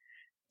content.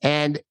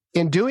 And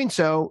in doing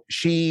so,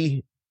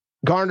 she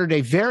garnered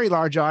a very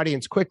large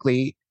audience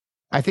quickly.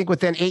 I think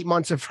within 8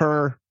 months of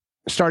her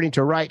starting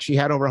to write, she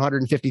had over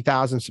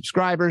 150,000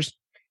 subscribers.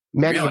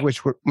 many Really?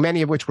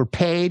 of which were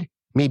paid,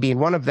 me being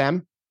one of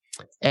them.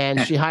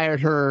 And she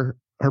hired her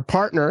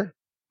partner,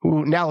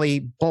 who Nellie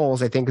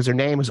Bowles, I think is her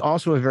name, who's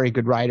also a very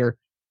good writer,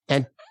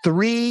 and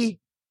 3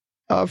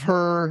 of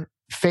her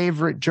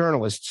favorite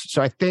journalists.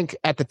 So I think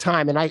at the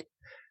time, and I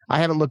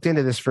haven't looked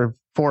into this for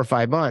 4 or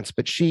 5 months,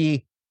 but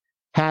she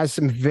has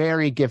some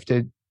very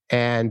gifted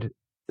and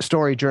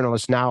story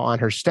journalists now on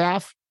her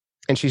staff.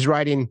 And she's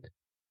writing,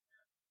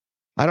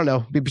 I don't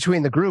know,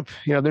 between the group,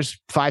 there's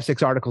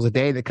 5-6 articles a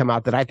day that come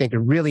out that I think are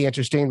really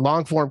interesting,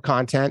 long form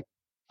content,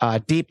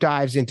 deep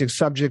dives into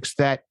subjects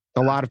that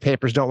a lot of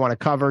papers don't want to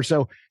cover.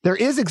 So there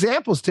is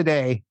examples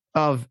today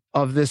of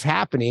this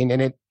happening,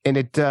 and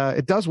it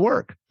does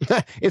work.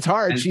 It's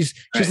hard. She's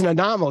an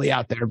anomaly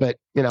out there, but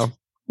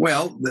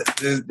Well,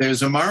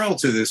 there's a moral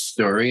to this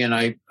story, and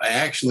I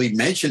actually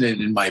mention it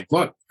in my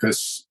book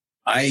because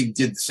I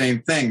did the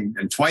same thing,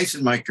 and twice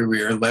in my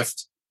career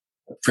left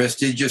a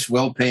prestigious,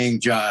 well-paying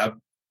job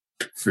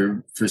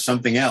for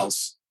something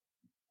else.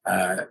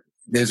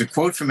 There's a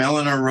quote from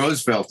Eleanor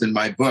Roosevelt in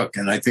my book,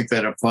 and I think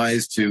that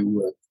applies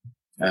to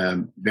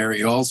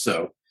Barry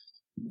also,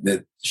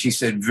 that she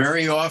said,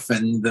 very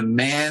often the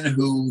man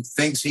who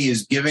thinks he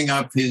is giving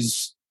up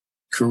his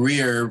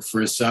career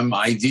for some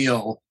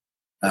ideal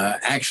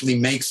actually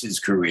makes his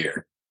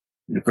career.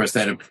 And of course,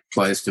 that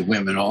applies to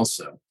women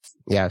also.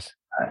 Yes.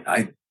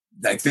 I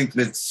think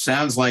that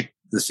sounds like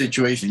the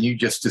situation you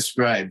just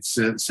described.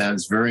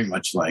 Sounds very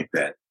much like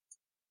that.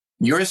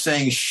 You're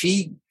saying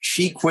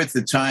she quit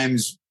the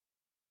Times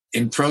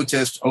in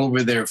protest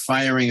over their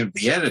firing of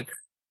the editor.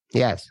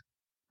 Yes.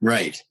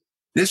 Right.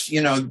 This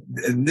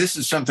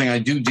is something I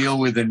do deal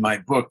with in my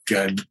book.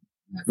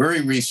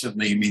 Very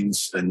recently,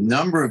 means a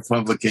number of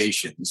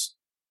publications.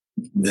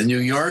 The New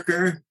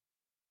Yorker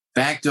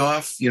backed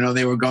off.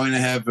 They were going to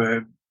have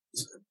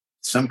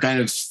some kind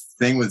of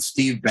thing with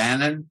Steve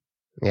Bannon.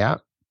 Yeah.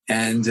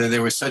 And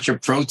there was such a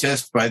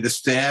protest by the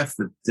staff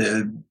that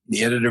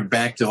the editor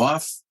backed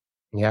off.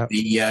 Yeah.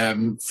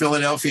 The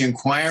Philadelphia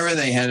Inquirer,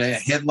 they had a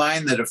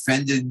headline that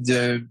offended,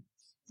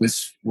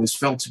 was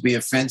felt to be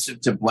offensive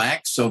to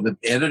blacks. So the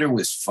editor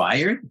was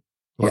fired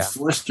or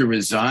forced to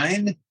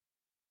resign.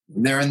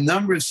 There are a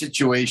number of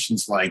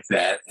situations like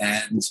that.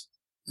 And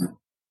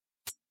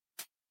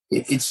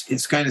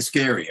it's kind of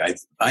scary,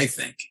 I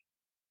think,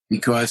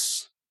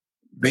 because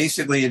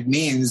basically it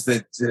means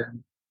that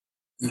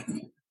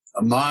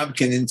a mob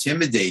can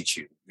intimidate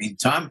you. I mean,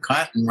 Tom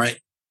Cotton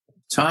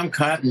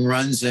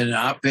runs an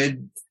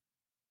op-ed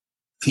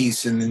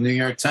piece in the New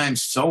York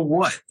Times. So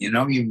what? You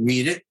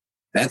read it.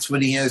 That's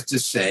what he has to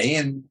say,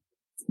 and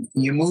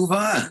you move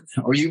on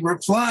or you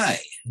reply.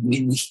 I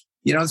mean,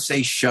 you don't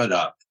say shut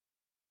up.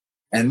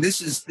 And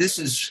this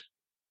is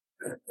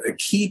a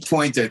key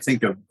point, I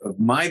think, of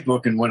my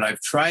book and what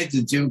I've tried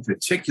to do,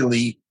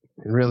 particularly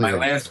my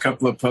last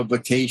couple of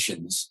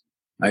publications.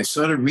 I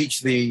sort of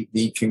reached the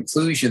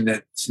conclusion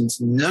that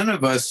since none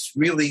of us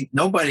really,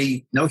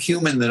 nobody, no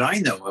human that I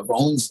know of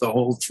owns the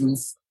whole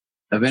truth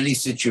of any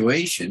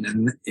situation.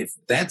 And if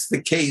that's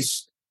the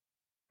case,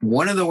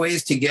 one of the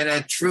ways to get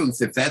at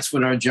truth, if that's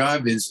what our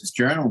job is as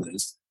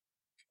journalists,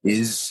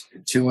 is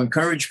to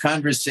encourage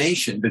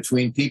conversation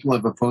between people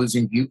of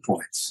opposing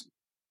viewpoints.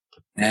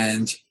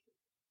 And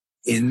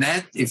in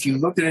that, if you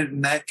look at it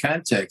in that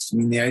context, I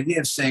mean, the idea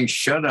of saying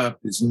shut up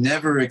is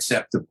never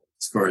acceptable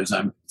as far as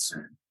I'm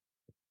concerned.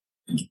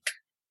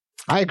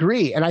 I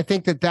agree. And I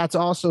think that that's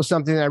also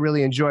something that I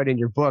really enjoyed in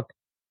your book,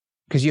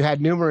 because you had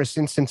numerous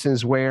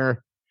instances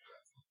where,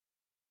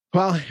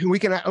 well, we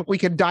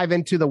could dive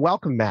into the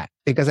welcome mat,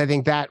 because I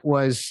think that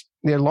was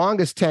the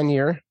longest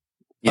tenure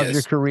of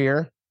your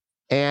career.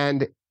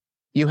 And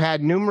you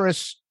had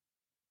numerous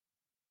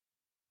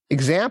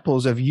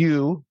examples of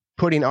you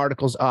putting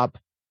articles up,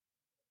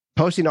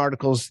 posting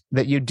articles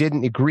that you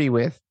didn't agree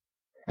with.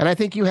 And I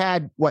think you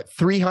had,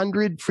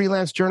 300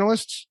 freelance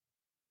journalists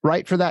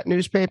write for that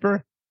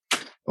newspaper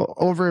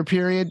over a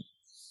period?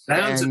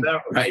 Sounds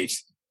about right.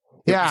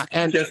 Yeah.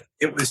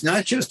 It was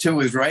not just who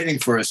was writing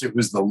for us, it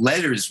was the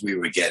letters we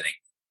were getting.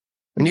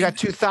 And you got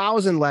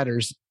 2,000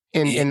 letters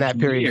in that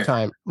period of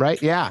time,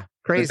 right? Yeah.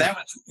 Crazy. But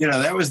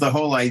that was the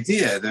whole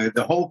idea.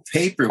 The whole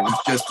paper was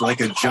just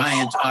like a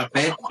giant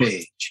op-ed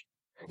page.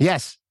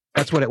 Yes,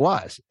 that's what it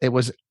was. It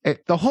was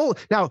the whole.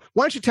 Now,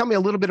 why don't you tell me a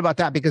little bit about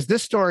that? Because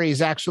this story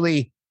is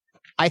actually,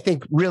 I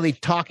think, really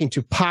talking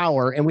to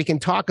power. And we can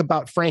talk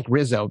about Frank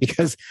Rizzo,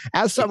 because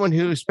as someone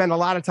who spent a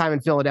lot of time in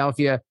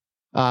Philadelphia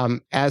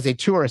as a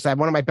tourist, I have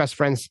one of my best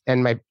friends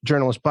and my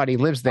journalist buddy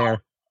lives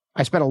there.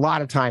 I spent a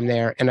lot of time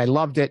there and I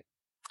loved it.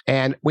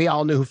 And we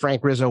all knew who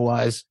Frank Rizzo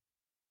was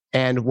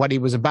and what he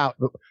was about.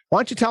 Why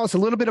don't you tell us a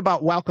little bit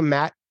about Welcome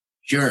Mat?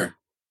 Sure.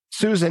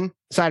 Susan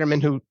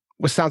Siderman, who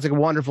sounds like a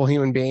wonderful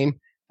human being,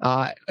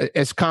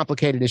 as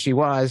complicated as she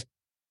was,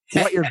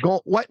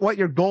 what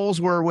your goals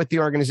were with the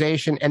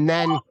organization, and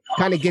then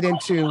kind of get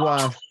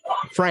into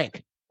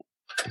Frank.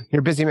 You're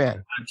a busy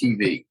man. On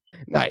TV.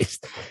 Nice.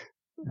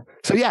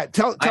 So yeah,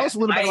 tell us a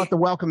little bit about the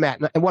Welcome Mat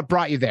and what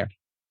brought you there.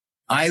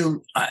 I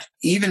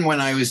even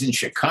when I was in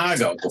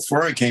Chicago,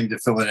 before I came to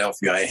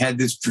Philadelphia, I had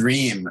this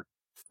dream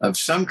of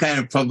some kind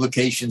of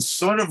publication,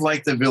 sort of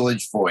like the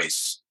Village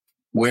Voice,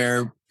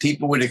 where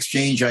people would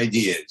exchange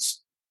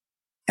ideas.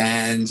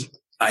 And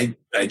I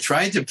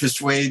tried to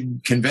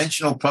persuade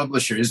conventional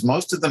publishers,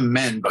 most of them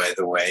men, by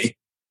the way,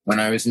 when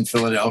I was in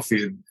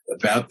Philadelphia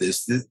about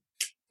this.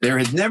 There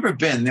had never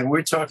been,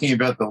 we're talking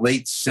about the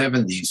late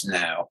 70s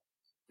now,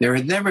 there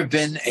had never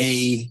been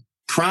a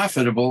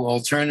profitable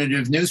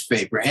alternative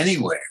newspaper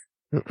anywhere.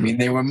 I mean,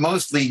 they were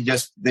mostly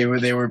just, they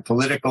were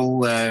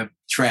political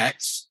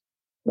tracts,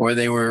 or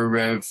they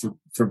were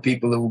for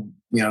people who,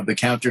 you know, the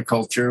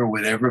counterculture or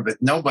whatever, but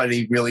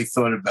nobody really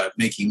thought about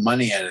making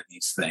money out of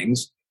these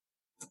things.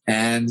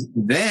 And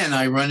then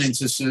I run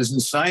into Susan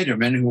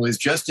Siderman, who has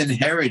just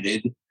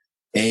inherited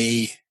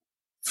a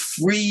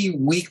free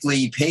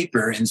weekly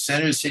paper in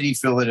Center City,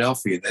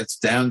 Philadelphia, that's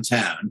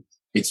downtown.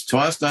 It's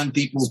tossed on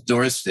people's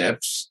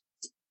doorsteps,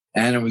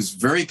 and it was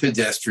very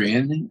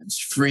pedestrian. It's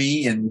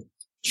free, and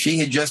she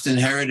had just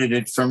inherited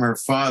it from her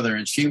father,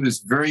 and she was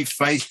very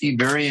feisty,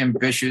 very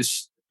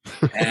ambitious.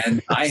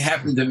 And I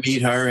happened to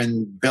meet her,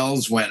 and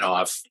bells went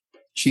off.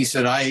 She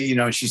said,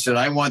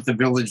 I want the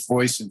Village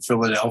Voice in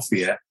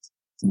Philadelphia,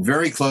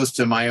 very close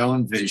to my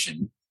own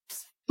vision.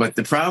 But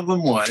the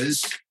problem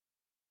was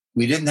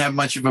we didn't have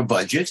much of a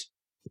budget.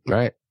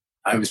 Right.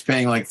 I was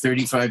paying like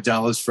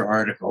 $35 for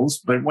articles.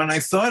 But when I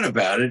thought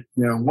about it,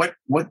 you know,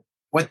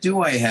 what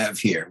do I have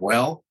here?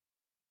 Well,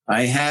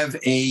 I have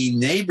a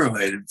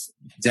neighborhood.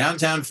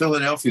 Downtown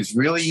Philadelphia is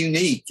really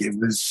unique. It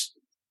was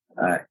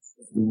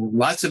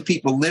lots of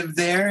people live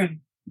there,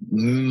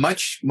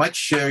 much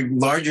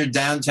larger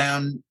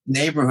downtown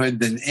neighborhood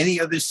than any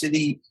other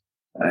city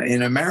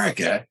in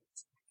America.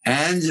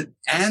 And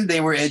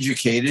they were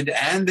educated,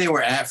 and they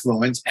were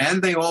affluent,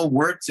 and they all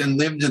worked and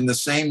lived in the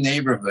same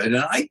neighborhood.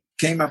 And I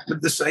came up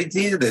with this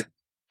idea that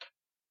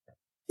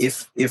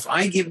if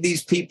I give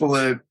these people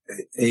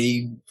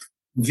a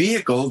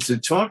vehicle to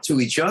talk to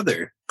each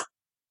other,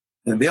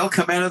 and they'll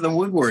come out of the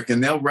woodwork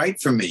and they'll write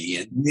for me.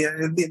 And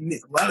a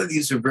lot of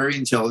these are very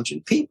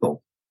intelligent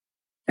people.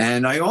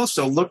 And I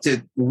also looked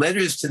at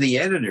letters to the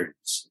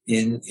editors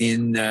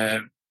in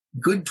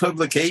good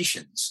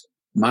publications.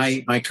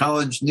 My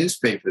college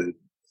newspaper,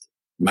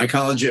 my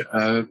college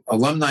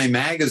alumni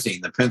magazine,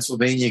 the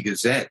Pennsylvania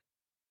Gazette,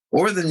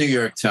 or the New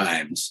York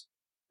Times.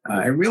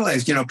 I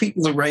realized, you know,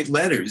 people who write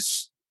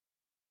letters,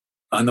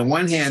 on the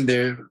one hand,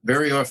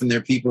 very often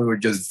they're people who are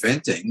just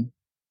venting.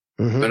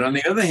 Mm-hmm. But on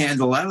the other hand,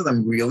 a lot of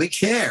them really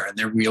care, and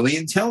they're really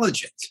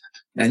intelligent.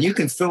 And you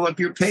can fill up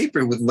your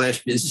paper with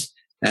letters,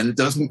 and it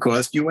doesn't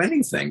cost you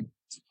anything.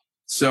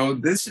 So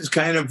this is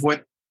kind of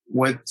what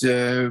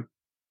the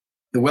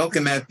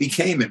Welcome Mat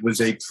became. It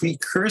was a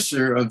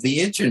precursor of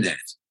the internet.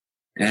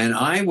 And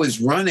I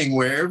was running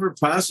wherever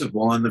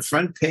possible on the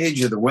front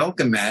page of the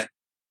Welcome Mat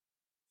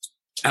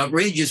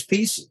outrageous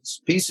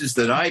pieces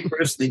that I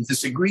personally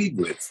disagreed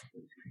with.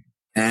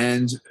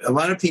 And a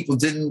lot of people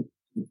didn't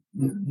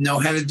know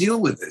how to deal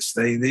with this.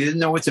 They didn't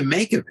know what to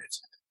make of it.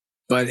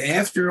 But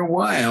after a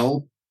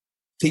while,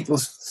 people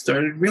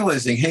started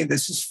realizing, hey,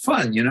 this is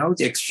fun, you know,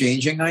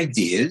 exchanging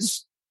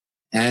ideas.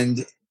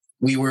 And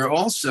we were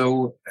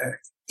also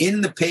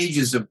in the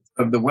pages of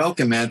the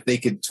Welcome Mat, they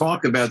could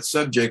talk about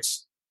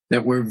subjects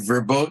that were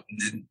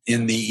verboten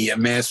in the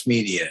mass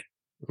media,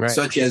 right,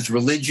 such as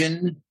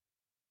religion,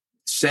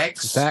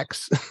 sex.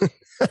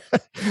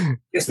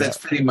 Yes, that's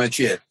pretty much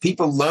it.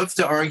 People love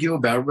to argue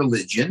about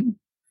religion.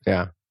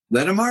 Yeah.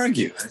 Let them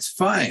argue. That's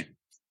fine.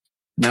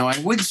 Now, I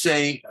would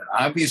say,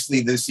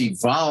 obviously, this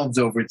evolved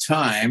over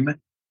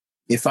time.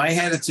 If I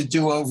had it to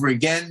do over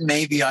again,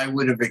 maybe I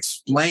would have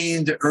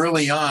explained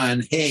early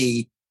on,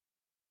 hey,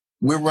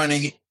 we're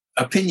running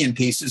opinion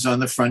pieces on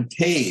the front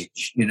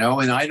page, you know,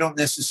 and I don't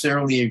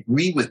necessarily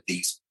agree with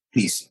these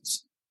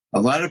pieces. A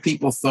lot of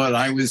people thought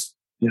I was,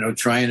 you know,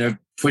 trying to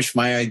push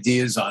my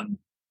ideas on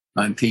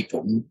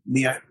people.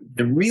 The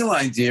real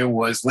idea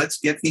was, let's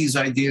get these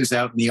ideas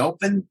out in the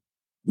open.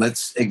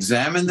 Let's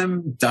examine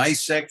them,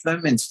 dissect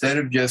them, instead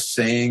of just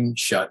saying,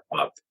 shut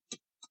up.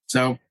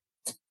 So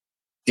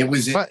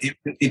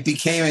it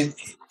became a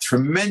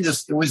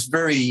tremendous, it was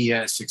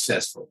very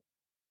successful,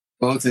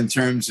 both in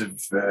terms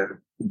of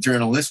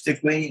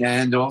journalistically,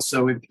 and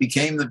also it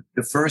became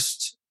the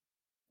first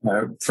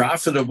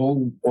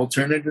profitable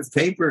alternative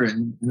paper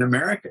in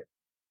America.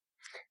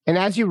 And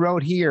as you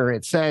wrote here,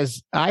 it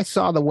says, I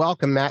saw the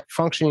Welcome Mat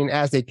functioning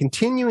as a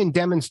continuing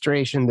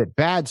demonstration that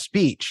bad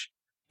speech,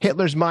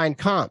 Hitler's Mein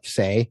Kampf,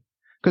 say,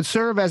 could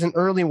serve as an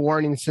early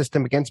warning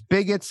system against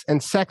bigots and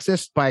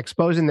sexists by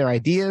exposing their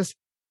ideas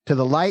to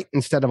the light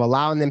instead of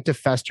allowing them to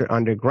fester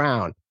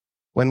underground.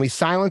 When we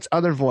silence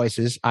other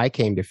voices, I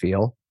came to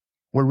feel,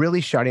 we're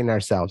really shutting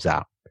ourselves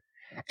out.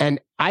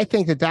 And I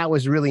think that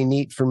was really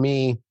neat for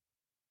me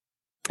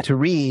to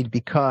read,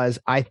 because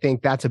I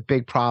think that's a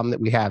big problem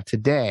that we have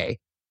today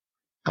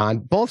on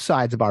both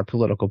sides of our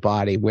political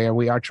body, where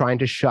we are trying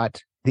to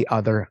shut the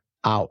other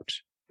out.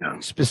 Yeah.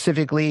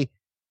 Specifically,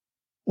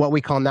 what we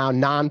call now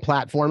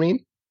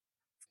non-platforming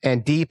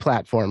and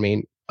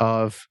deplatforming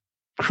of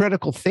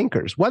critical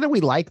thinkers, whether we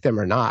like them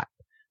or not,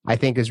 I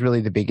think is really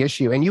the big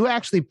issue. And you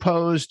actually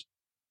posed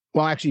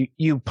well, actually,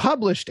 you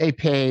published a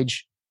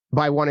page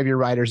by one of your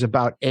writers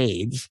about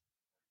AIDS.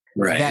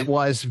 Right. That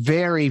was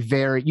very,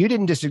 very, you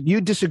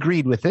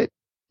disagreed with it,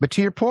 but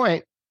to your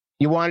point,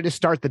 you wanted to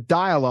start the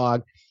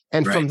dialogue.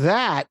 And Right. from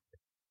that,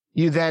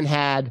 you then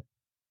had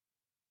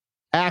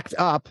ACT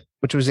UP,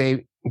 which was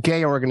a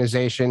gay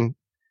organization,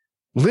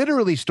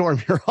 literally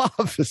storm your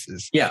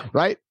offices. Yeah.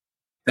 Right?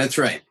 That's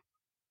right.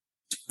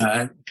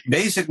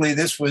 Basically,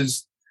 this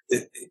was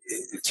a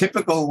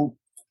typical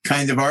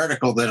kind of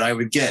article that I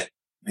would get.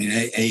 I mean,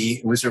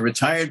 it was a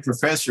retired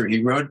professor.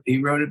 He wrote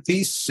a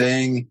piece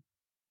saying,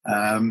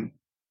 I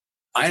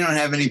don't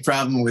have any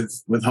problem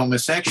with they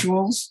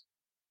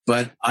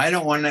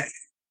don't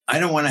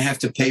want to have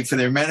to pay for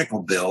their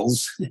medical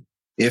bills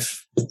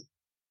if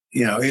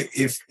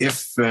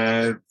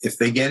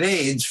they get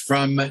AIDS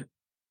from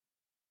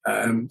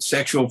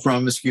sexual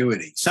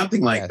promiscuity,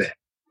 something like that.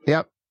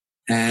 Yep.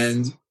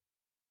 And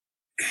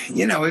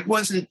it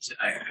wasn't.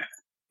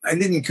 I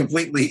didn't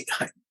completely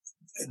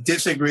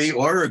disagree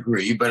or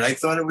agree, but I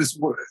thought it was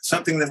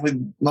something that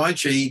would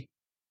launch a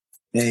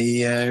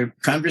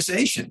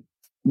conversation,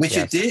 which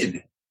Yes. it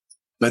did.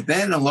 But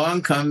then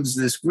along comes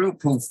this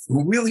group who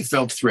really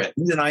felt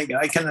threatened, and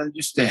I can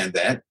understand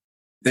that.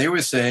 They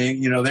were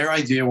saying, their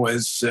idea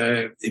was,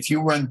 if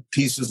you run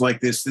pieces like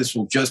this, this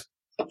will just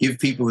give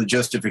people a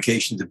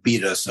justification to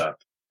beat us up,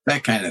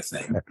 that kind of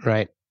thing.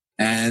 Right.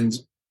 And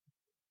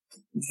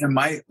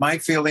my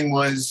feeling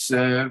was,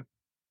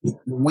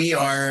 we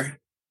are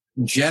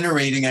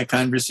generating a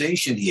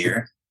conversation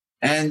here,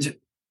 and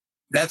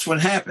that's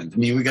what happened. I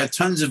mean, we got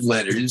tons of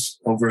letters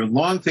over a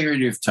long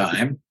period of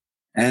time.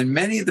 And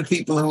many of the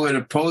people who had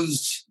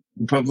opposed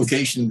the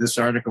publication of this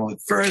article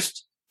at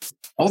first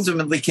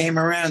ultimately came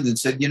around and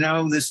said,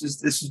 this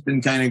has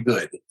been kind of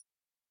good.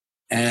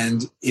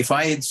 And if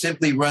I had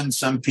simply run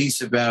some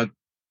piece about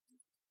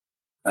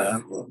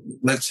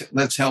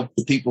let's help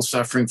people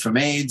suffering from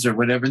AIDS or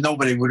whatever,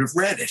 nobody would have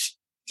read it,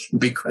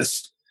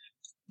 because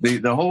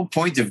the whole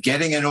point of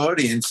getting an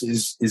audience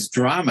is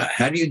drama.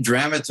 How do you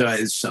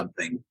dramatize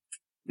something?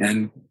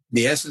 And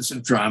the essence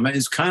of drama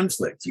is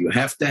conflict. You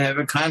have to have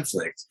a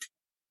conflict.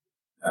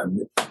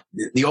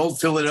 The old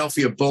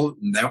Philadelphia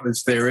Bulletin, that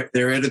was their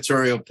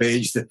editorial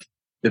page. That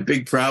the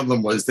big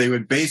problem was they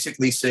would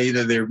basically say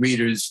to their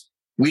readers,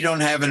 "We don't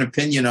have an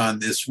opinion on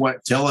this.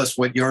 Tell us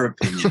what your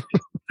opinion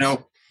is."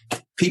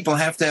 People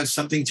have to have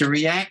something to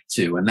react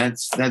to, and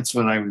that's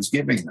what I was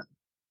giving them.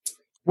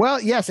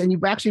 Well, yes, and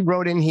you actually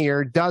wrote in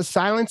here, does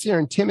silencing or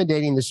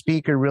intimidating the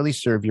speaker really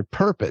serve your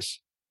purpose?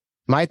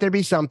 Might there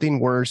be something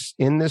worse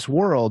in this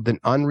world than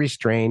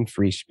unrestrained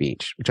free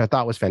speech? Which I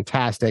thought was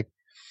fantastic.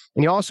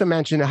 And you also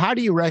mentioned, how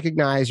do you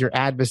recognize your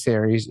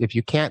adversaries if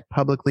you can't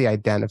publicly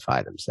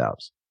identify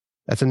themselves?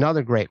 That's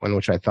another great one,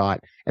 which I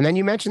thought. And then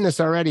you mentioned this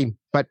already,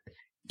 but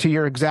to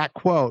your exact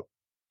quote,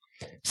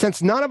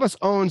 since none of us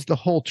owns the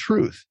whole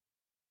truth,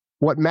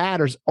 what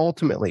matters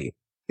ultimately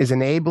is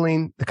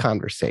enabling the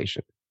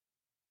conversation.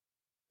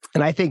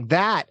 And I think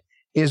that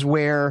is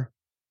where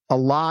a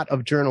lot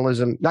of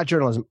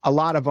a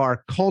lot of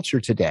our culture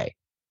today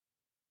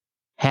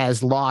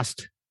has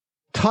lost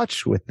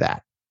touch with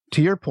that.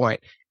 To your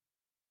point,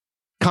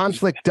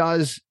 conflict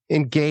does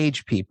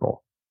engage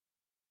people.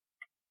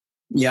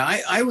 Yeah,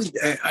 I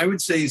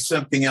would say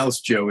something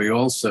else, Joey.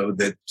 Also,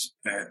 that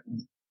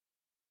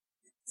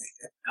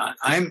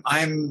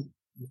I'm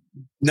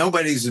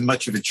nobody's as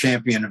much of a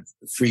champion of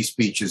free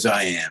speech as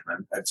I am.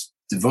 I've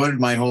devoted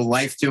my whole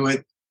life to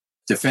it.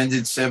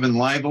 Defended 7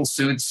 libel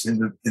suits in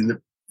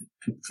the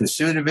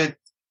pursuit of it.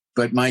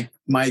 But my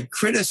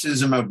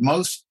criticism of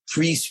most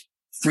free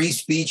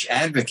speech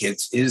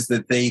advocates is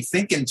that they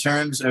think in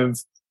terms of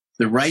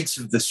the rights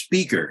of the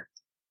speaker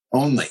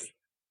only.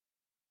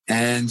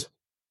 And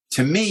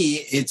to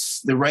me,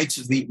 it's the rights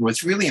of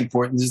what's really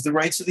important is the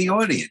rights of the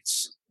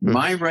audience. Mm-hmm.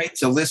 My right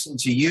to listen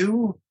to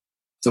you,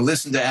 to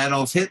listen to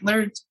Adolf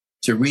Hitler,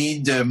 to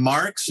read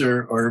Marx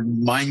or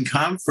Mein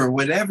Kampf or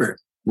whatever,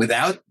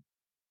 without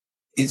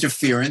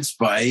interference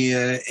by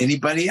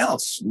anybody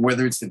else,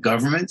 whether it's the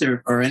government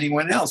or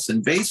anyone else.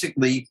 And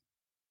basically,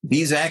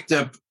 these ACT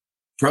UP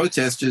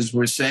protesters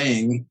were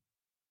saying,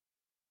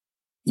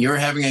 you're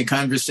having a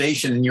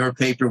conversation in your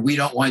paper, we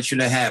don't want you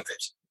to have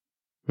it.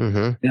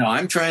 Mm-hmm.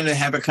 I'm trying to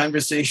have a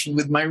conversation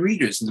with my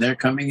readers, and they're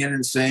coming in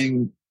and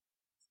saying,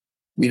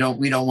 we don't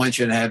want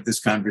you to have this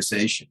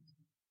conversation.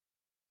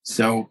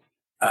 So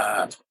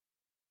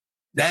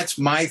that's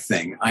my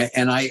thing.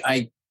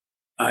 I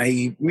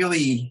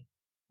really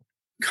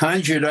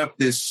conjured up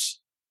this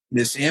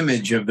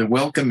image of the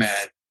welcome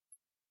ad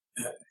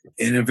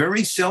in a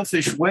very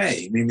selfish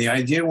way. I mean, the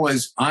idea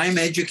was I'm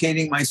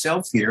educating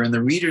myself here, and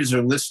the readers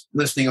are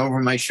listening over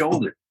my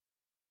shoulder.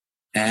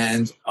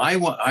 And I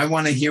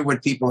want to hear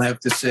what people have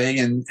to say,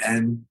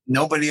 and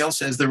nobody else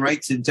has the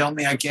right to tell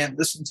me I can't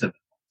listen to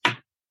them.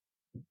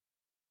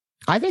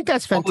 I think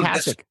that's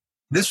fantastic.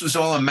 This was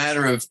all a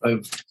matter of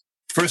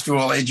first of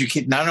all,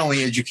 not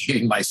only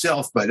educating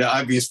myself, but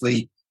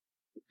obviously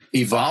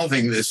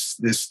evolving this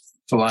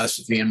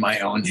philosophy in my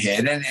own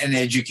head and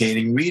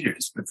educating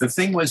readers. But the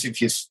thing was,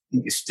 if you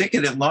stick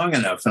at it long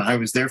enough, and I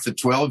was there for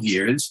 12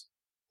 years,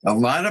 a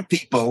lot of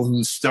people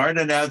who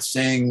started out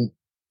saying,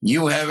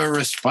 you have a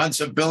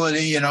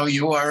responsibility,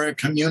 you are a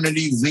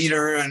community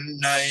leader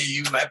and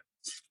you have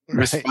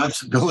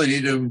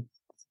responsibility to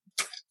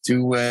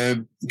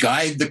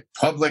guide the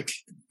public.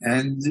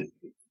 And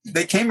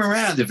they came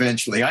around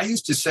eventually. I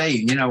used to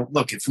say,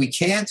 look, if we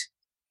can't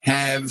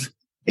have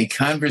a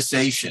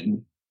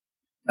conversation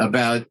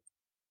about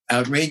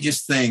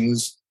outrageous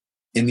things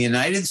in the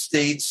United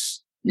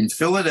States, in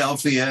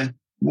Philadelphia,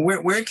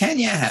 where can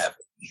you have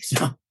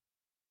it?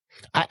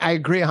 I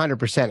agree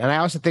 100%. And I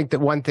also think that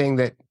one thing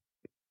that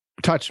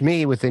touched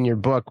me within your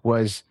book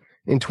was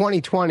in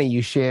 2020,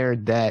 you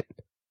shared that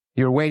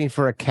you were waiting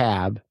for a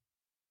cab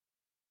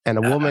and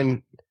a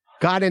woman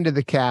got into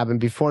the cab, and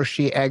before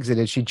she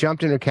exited, she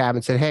jumped in her cab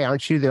and said, hey,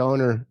 weren't you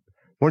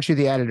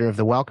the editor of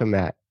the Welcome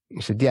Mat?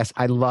 You said, yes,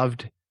 I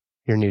loved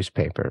your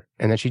newspaper.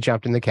 And then she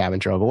jumped in the cab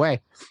and drove away.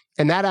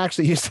 And that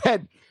actually, you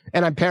said,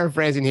 and I'm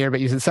paraphrasing here,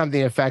 but you said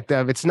something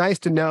effective. It's nice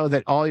to know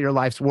that all your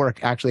life's work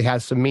actually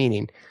has some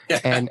meaning.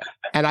 And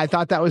I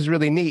thought that was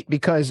really neat,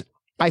 because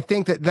I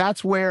think that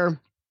that's where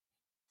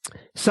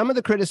some of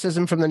the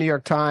criticism from the New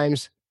York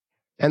Times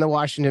and the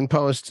Washington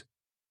Post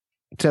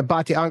to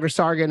Batya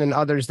Ungar-Sargon and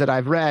others that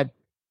I've read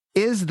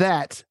is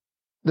that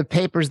the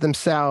papers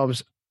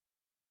themselves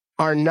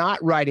are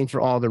not writing for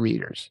all the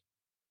readers.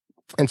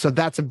 And so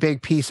that's a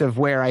big piece of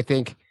where I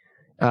think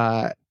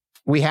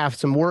we have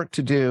some work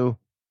to do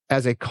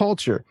as a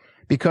culture,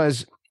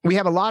 because we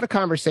have a lot of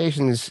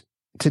conversations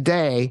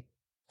today,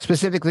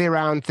 specifically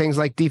around things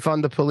like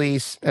defund the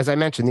police. As I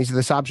mentioned, these are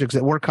the subjects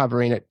that we're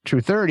covering at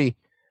True 30,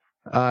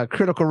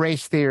 critical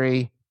race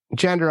theory,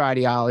 gender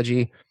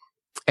ideology.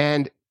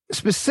 And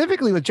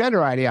specifically with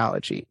gender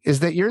ideology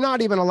is that you're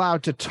not even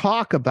allowed to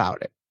talk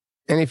about it.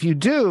 And if you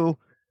do,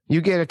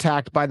 you get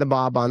attacked by the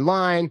mob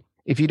online.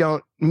 If you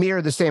don't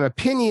mirror the same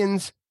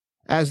opinions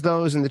as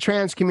those in the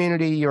trans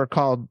community, you're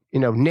called,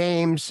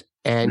 names,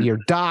 and you're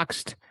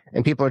doxxed,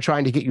 and people are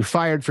trying to get you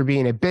fired for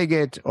being a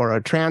bigot or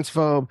a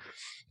transphobe.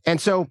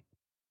 And so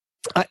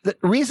the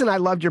reason I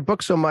loved your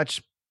book so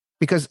much,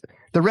 because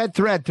the red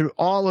thread through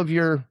all of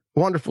your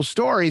wonderful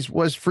stories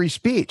was free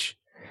speech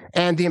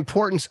and the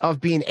importance of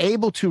being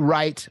able to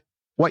write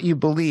what you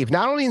believe,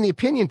 not only in the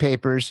opinion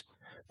papers,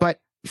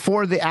 but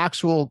for the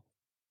actual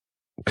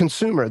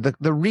consumer,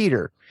 the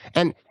reader.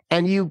 And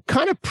you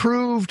kind of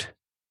proved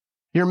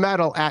your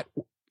mettle at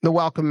the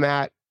Welcome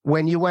Mat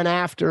when you went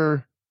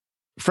after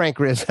Frank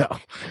Rizzo.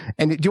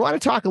 And do you want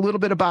to talk a little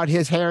bit about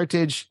his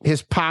heritage,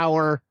 his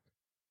power,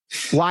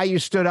 why you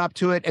stood up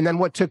to it, and then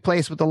what took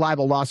place with the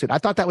libel lawsuit? I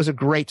thought that was a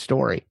great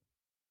story.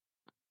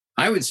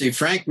 I would say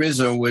Frank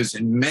Rizzo was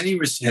had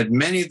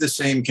many of the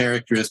same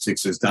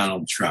characteristics as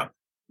Donald Trump.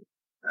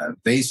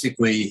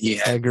 Basically, he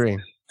had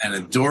an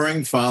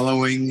adoring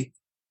following.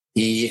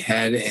 He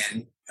had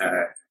an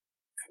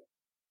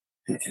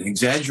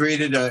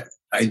exaggerated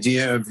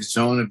idea of his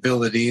own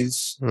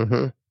abilities,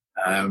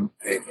 a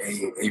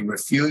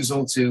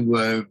refusal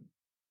to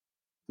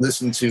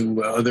listen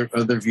to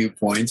other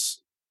viewpoints.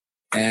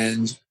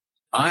 And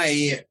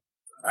I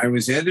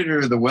was editor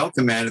of the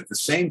Welcome Mat at the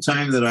same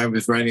time that I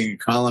was writing a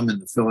column in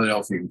the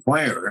Philadelphia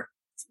Inquirer.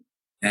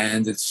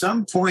 And at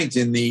some point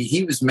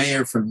he was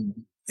mayor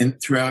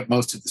throughout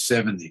most of the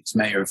 70s,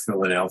 mayor of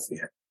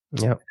Philadelphia.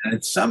 Yep. And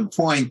at some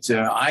point,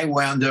 I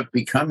wound up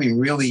becoming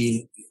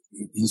really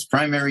his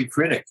primary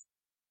critic.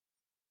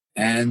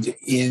 And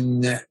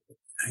in,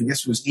 I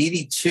guess it was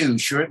 82,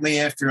 shortly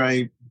after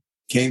I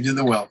came to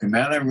the Welcome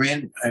Mat, I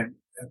ran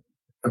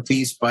a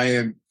piece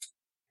by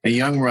a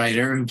young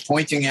writer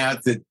pointing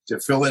out that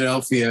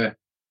Philadelphia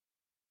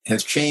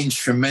has changed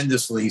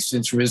tremendously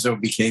since Rizzo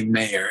became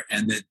mayor,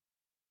 and that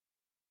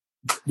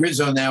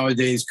Rizzo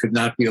nowadays could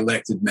not be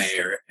elected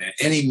mayor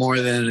any more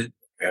than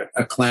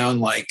a clown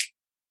like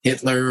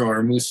Hitler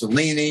or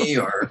Mussolini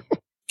or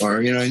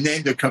I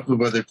named a couple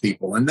of other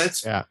people. And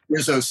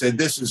Rizzo said,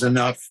 this is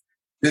enough.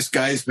 This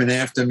guy's been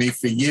after me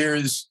for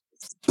years.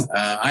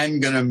 I'm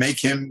going to make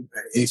him,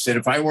 he said,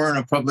 if I weren't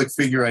a public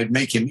figure, I'd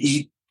make him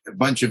eat a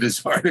bunch of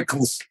his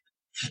articles.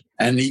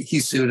 And he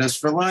sued us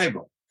for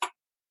libel.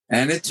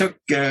 And it took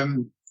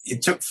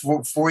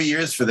 4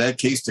 years for that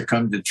case to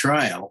come to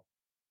trial.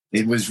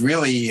 It was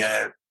really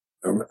a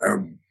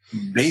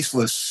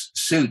baseless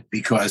suit,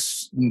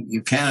 because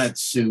you cannot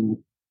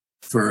sue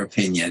for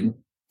opinion.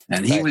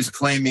 And he was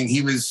claiming,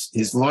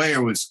 his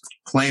lawyer was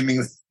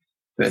claiming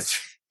that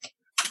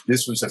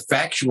this was a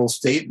factual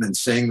statement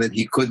saying that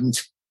he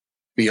couldn't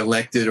be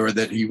elected, or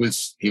that he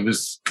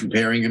was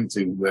comparing him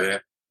to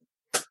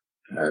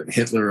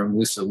Hitler or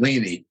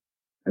Mussolini.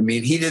 I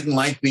mean, he didn't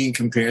like being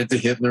compared to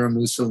Hitler or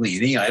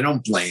Mussolini. I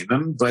don't blame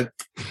him, but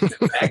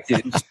the fact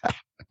is,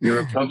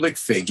 you're a public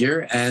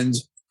figure. And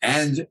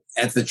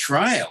at the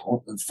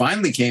trial,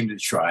 finally came to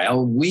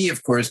trial, we,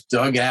 of course,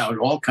 dug out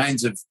all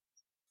kinds of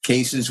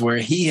cases where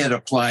he had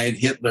applied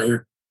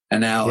Hitler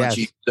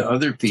analogy to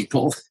other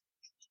people.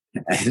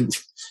 And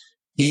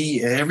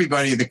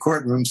everybody in the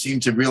courtroom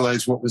seemed to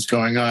realize what was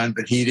going on,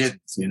 but he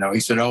didn't. He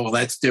said, "Oh, well,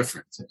 that's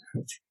different."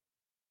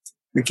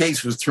 The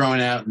case was thrown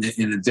out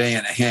in a day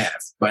and a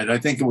half, but I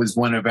think it was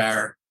one of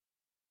our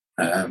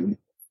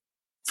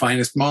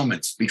finest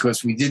moments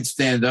because we did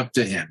stand up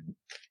to him.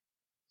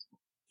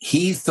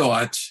 He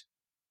thought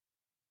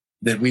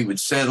that we would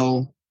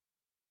settle,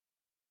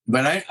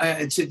 but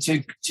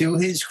to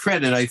his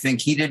credit, I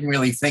think he didn't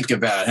really think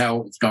about how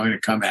it was going to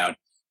come out.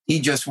 He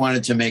just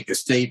wanted to make a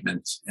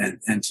statement, and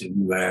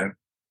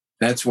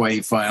that's why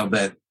he filed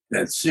that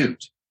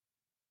suit.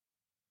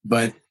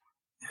 But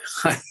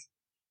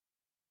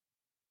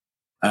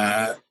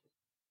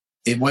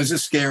it was a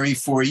scary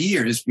 4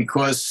 years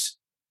because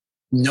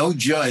no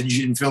judge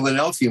in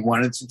Philadelphia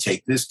wanted to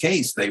take this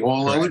case. They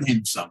all owed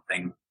him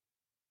something.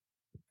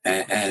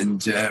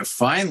 And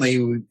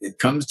finally, it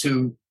comes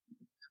to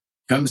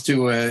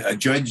a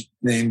judge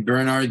named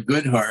Bernard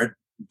Goodhart,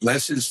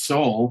 bless his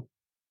soul.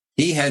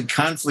 He had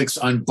conflicts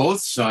on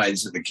both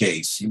sides of the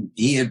case.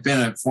 He had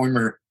been a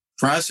former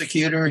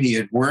prosecutor. He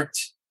had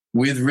worked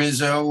with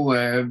Rizzo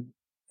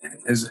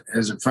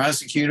as a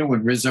prosecutor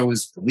when Rizzo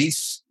was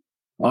police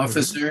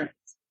officer.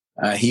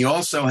 He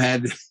also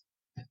had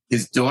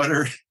his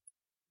daughter.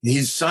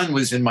 His son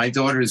was in my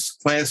daughter's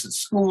class at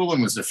school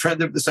and was a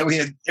friend of. So he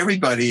had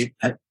everybody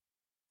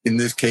in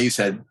this case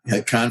had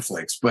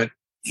conflicts, but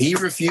he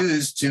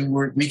refused to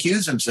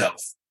recuse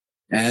himself.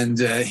 And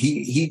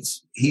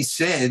he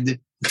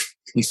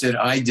said,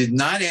 "I did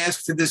not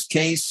ask for this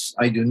case.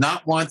 I do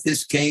not want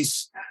this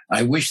case.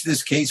 I wish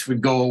this case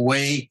would go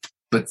away,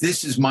 but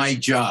this is my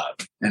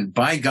job." And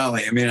by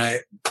golly,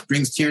 it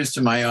brings tears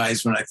to my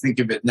eyes when I think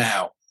of it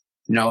now.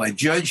 A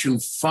judge who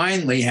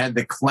finally had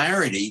the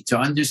clarity to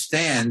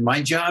understand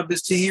my job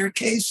is to hear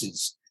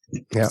cases.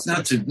 Yeah. It's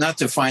not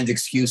to find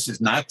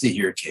excuses not to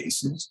hear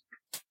cases.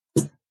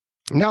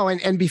 No,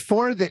 and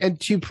before and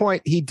to your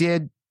point,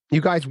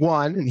 you guys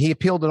won, and he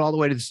appealed it all the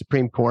way to the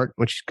Supreme Court,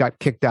 which got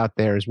kicked out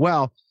there as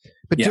well.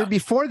 But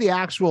before the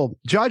actual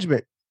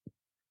judgment,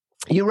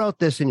 you wrote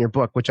this in your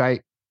book, which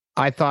I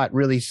thought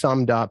really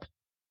summed up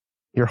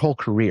your whole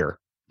career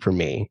for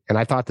me. And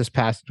I thought this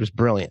passage was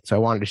brilliant, so I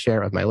wanted to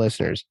share it with my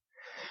listeners.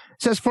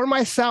 It says, "For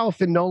myself,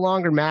 it no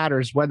longer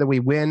matters whether we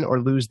win or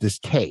lose this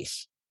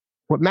case.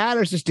 What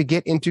matters is to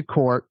get into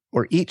court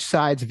where each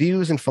side's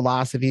views and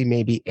philosophy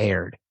may be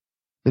aired.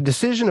 The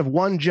decision of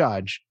one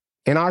judge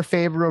in our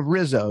favor of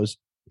Rizzo's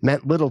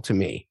meant little to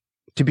me.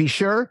 To be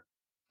sure,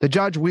 the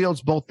judge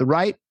wields both the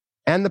right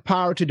and the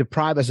power to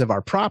deprive us of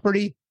our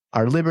property,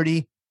 our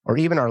liberty, or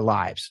even our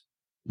lives.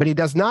 But he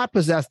does not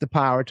possess the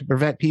power to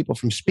prevent people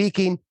from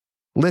speaking,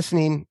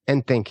 listening,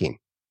 and thinking.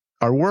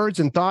 Our words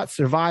and thoughts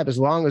survive as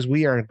long as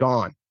we are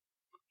gone.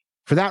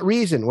 For that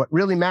reason, what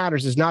really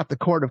matters is not the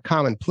court of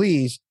common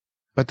pleas,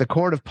 but the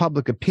court of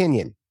public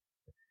opinion.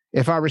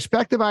 If our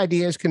respective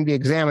ideas can be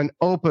examined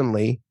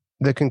openly,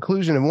 the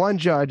conclusion of one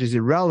judge is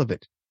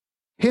irrelevant.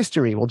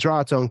 History will draw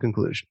its own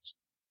conclusions."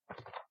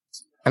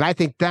 And I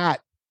think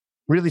that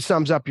really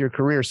sums up your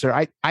career,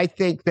 sir. I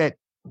think that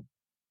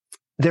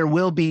there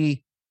will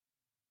be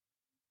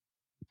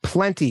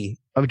plenty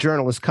of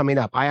journalists coming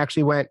up. I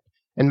actually went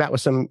and met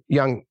with some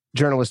young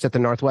journalists at the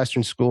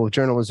Northwestern School of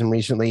Journalism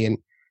recently,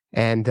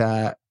 and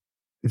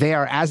they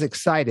are as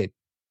excited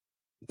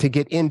to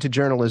get into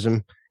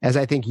journalism as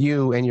I think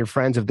you and your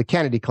friends of the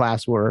Kennedy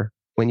class were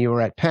when you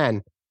were at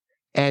Penn.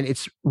 And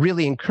it's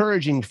really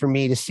encouraging for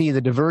me to see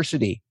the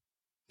diversity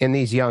in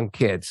these young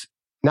kids,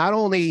 not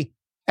only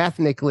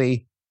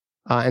ethnically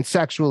and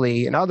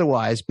sexually and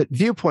otherwise, but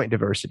viewpoint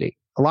diversity.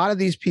 A lot of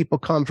these people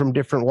come from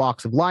different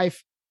walks of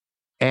life,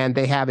 and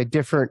they have a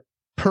different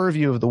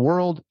purview of the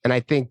world. And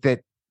I think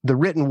that the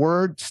written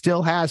word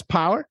still has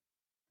power.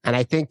 And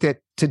I think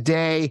that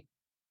today,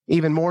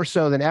 even more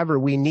so than ever,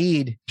 we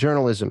need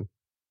journalism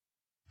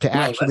to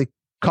actually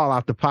call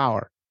out the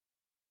power.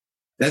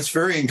 That's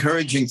very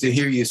encouraging to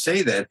hear you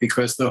say that,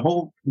 because the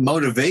whole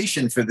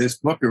motivation for this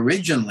book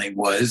originally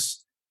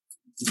was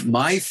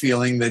my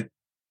feeling that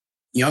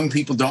young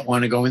people don't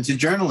want to go into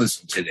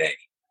journalism today.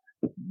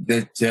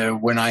 That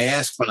when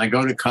I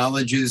go to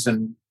colleges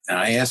and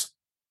I ask,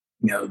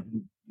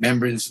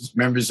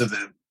 members of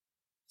the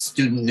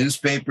student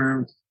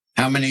newspaper,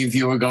 how many of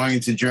you are going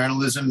into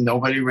journalism?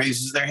 Nobody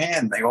raises their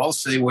hand. They all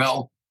say,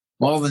 well,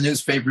 all the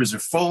newspapers are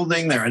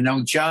folding. There are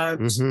no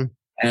jobs. Mm-hmm.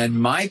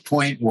 And my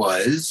point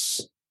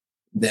was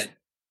that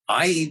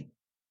I,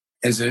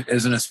 as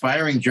an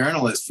aspiring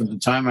journalist from the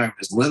time I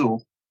was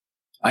little,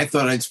 I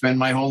thought I'd spend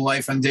my whole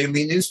life on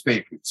daily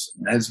newspapers.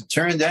 And as it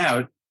turned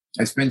out,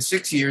 I spent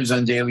 6 years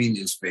on daily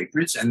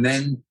newspapers and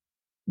then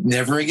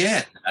never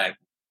again.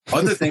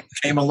 Other things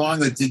came along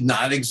that did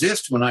not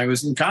exist when I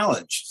was in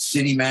college.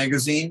 City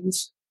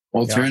magazines,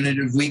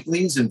 alternative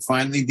weeklies, and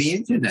finally the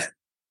internet.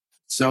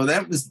 So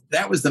that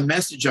was the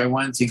message I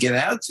wanted to get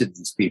out to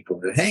these people.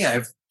 That, hey,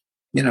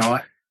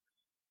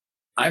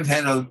 I've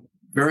had a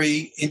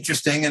very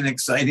interesting and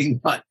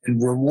exciting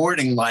and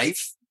rewarding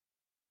life,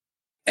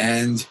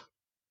 and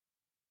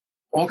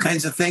all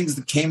kinds of things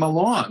that came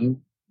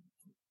along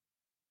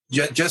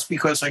just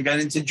because I got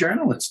into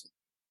journalism.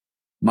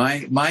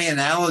 My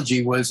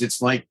analogy was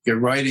it's like you're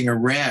riding a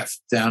raft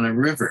down a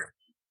river.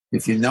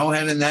 If you know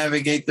how to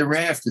navigate the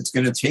raft, it's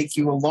going to take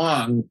you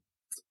along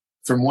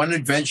from one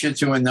adventure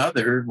to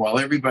another while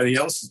everybody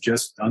else is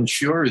just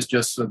unsure, is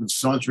just sort of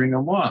sauntering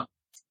along.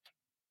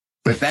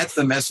 But that's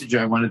the message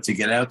I wanted to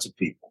get out to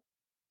people.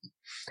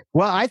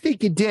 Well, I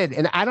think you did.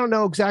 And I don't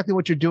know exactly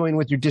what you're doing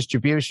with your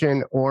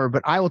distribution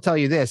but I will tell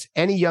you this,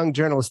 any young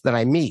journalist that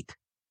I meet,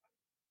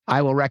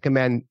 I will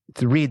recommend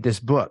to read this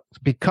book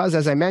because,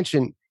 as I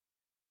mentioned,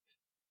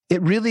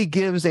 it really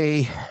gives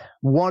a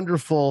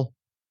wonderful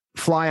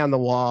fly on the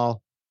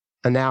wall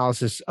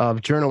analysis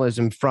of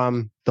journalism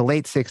from the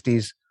late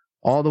 60s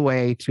all the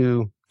way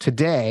to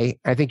today.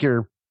 I think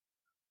you're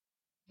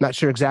not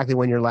sure exactly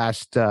when your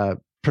last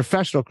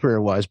professional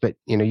career was, but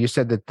you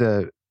said that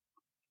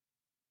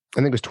I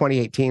think it was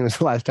 2018 was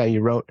the last time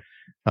you wrote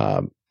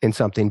in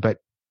something. But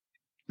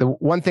the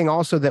one thing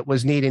also that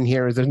was neat in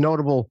here is a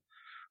notable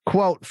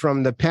quote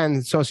from the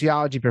Penn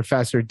sociology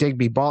professor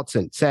Digby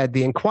Baltson. Said,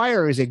 "The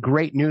Enquirer is a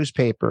great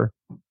newspaper,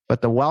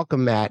 but the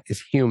welcome mat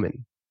is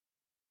human."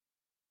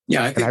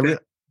 Yeah, I think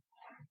that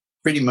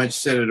pretty much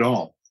said it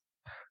all.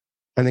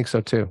 I think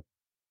so too.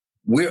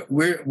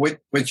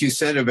 What you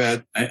said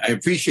about, I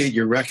appreciate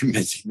your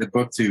recommending the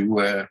book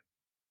to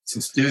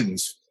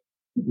students.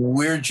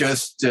 We're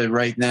just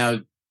right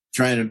now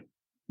trying to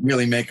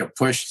really make a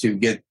push to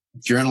get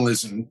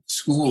journalism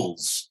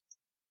schools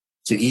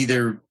to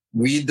either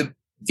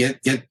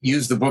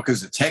use the book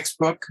as a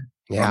textbook,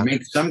 or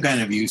make some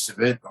kind of use of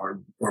it,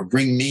 or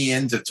bring me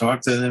in to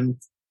talk to them,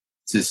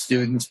 to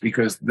students,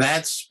 because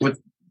that's what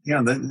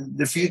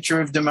the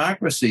future of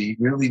democracy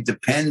really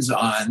depends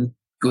on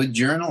good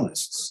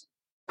journalists.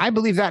 I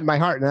believe that in my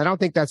heart, and I don't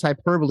think that's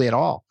hyperbole at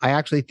all. I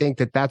actually think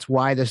that that's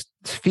why this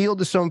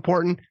field is so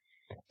important.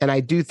 And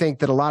I do think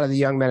that a lot of the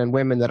young men and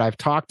women that I've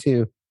talked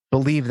to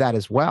believe that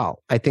as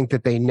well. I think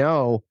that they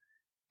know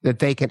that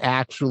they can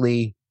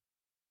actually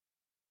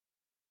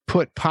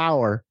put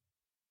power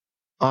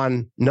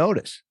on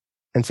notice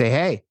and say,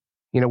 hey,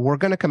 we're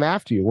going to come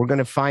after you. We're going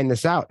to find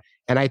this out.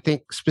 And I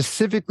think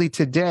specifically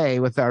today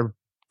with our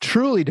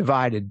truly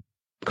divided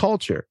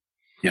culture,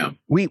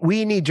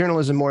 we need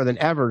journalism more than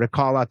ever to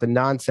call out the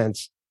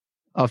nonsense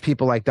of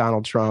people like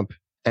Donald Trump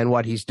and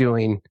what he's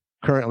doing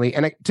currently.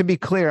 And to be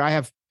clear, I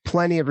have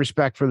plenty of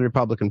respect for the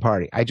Republican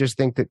Party. I just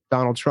think that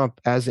Donald Trump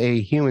as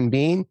a human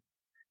being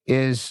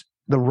is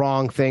the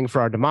wrong thing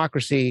for our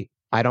democracy.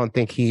 I don't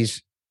think he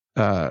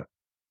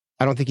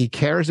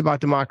cares about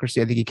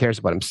democracy. I think he cares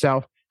about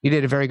himself. He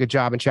did a very good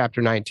job in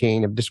chapter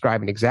 19 of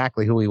describing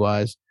exactly who he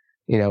was.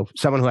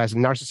 Someone who has a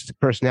narcissistic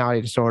personality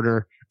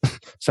disorder,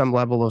 some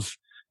level of,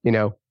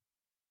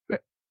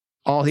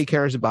 all he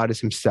cares about is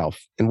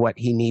himself and what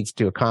he needs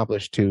to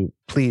accomplish to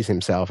please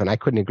himself. And I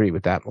couldn't agree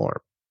with that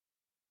more.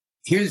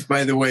 Here's,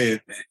 by the way,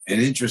 an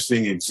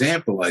interesting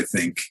example, I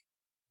think.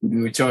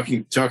 We were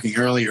talking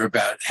earlier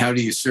about how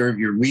do you serve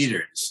your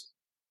readers.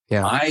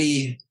 Yeah.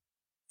 I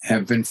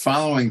have been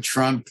following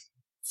Trump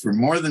for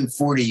more than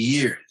 40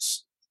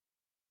 years,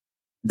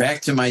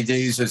 back to my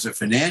days as a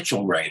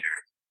financial writer.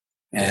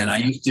 And I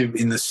used to,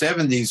 in the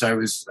 70s, I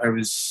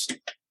was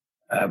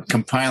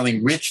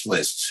compiling rich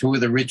lists. Who are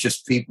the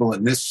richest people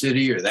in this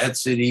city or that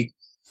city?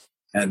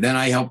 And then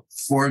I helped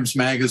Forbes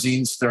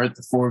magazine start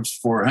the Forbes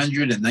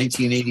 400 in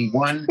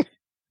 1981.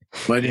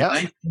 But in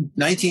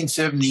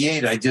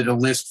 1978, I did a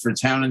list for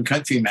Town and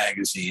Country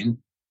magazine,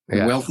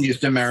 the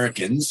wealthiest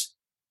Americans.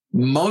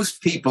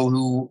 Most people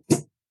who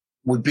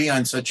would be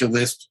on such a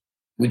list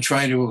would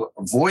try to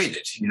avoid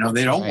it.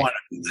 They don't want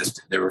to be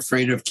listed. They're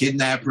afraid of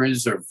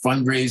kidnappers or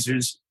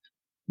fundraisers.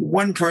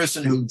 One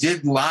person who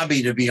did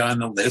lobby to be on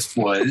the list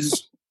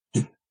was,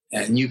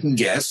 and you can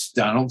guess,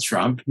 Donald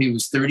Trump. He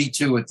was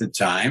 32 at the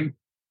time,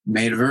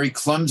 made a very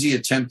clumsy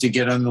attempt to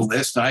get on the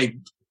list. I,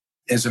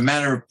 as a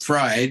matter of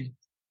pride,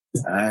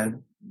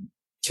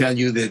 tell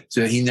you that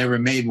he never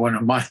made one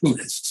of my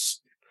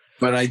lists.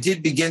 But I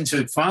did begin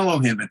to follow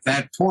him at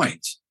that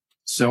point.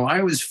 So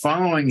I was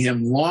following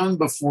him long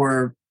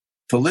before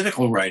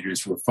political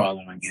writers were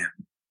following him.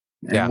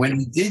 And when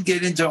he did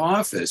get into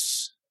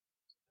office,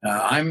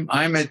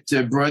 I'm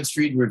at Broad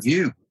Street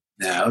Review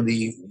now,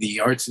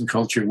 the arts and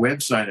culture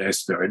website I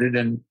started,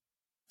 and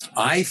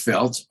I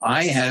felt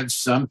I have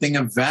something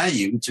of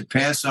value to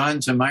pass on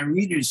to my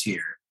readers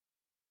here,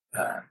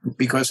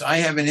 because I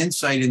have an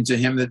insight into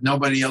him that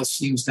nobody else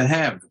seems to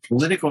have. The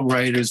political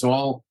writers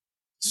all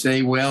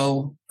say,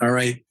 well, all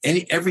right,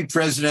 every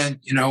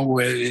president,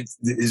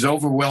 is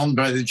overwhelmed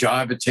by the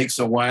job. It takes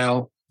a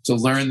while to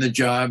learn the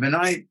job. And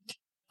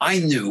I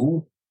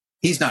knew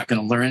he's not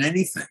going to learn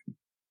anything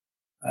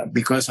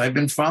because I've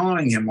been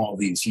following him all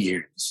these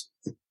years.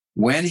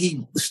 When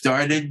he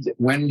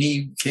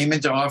came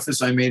into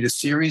office, I made a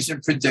series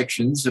of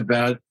predictions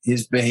about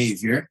his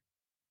behavior.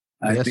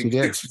 I think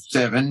 6 or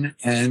 7,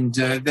 and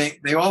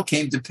they all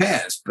came to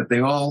pass, but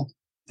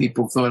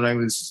people thought I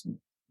was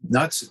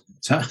nuts at the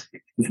time,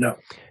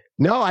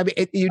 No, I mean,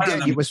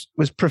 it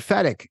was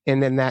prophetic.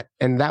 And then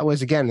that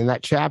was again in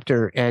that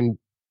chapter. And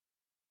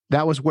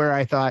that was where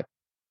I thought,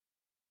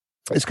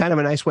 is kind of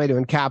a nice way to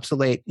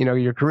encapsulate,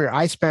 your career.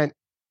 I spent,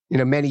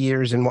 many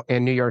years in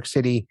New York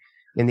City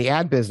in the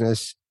ad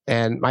business,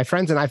 and my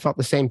friends and I felt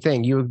the same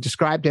thing. You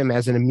described him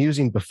as an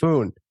amusing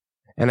buffoon.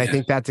 And I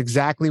think that's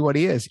exactly what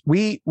he is.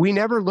 We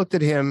never looked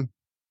at him,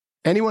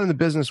 anyone in the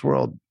business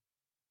world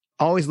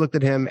always looked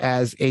at him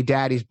as a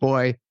daddy's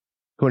boy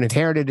who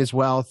inherited his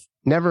wealth,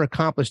 never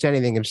accomplished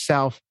anything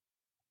himself.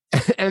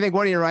 And I think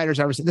one of your writers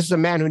ever said, this is a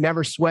man who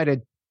never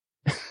sweated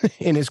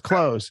in his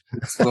clothes.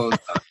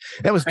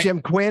 That was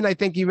Jim Quinn, I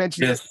think you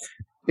mentioned.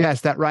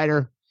 Yes, that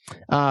writer.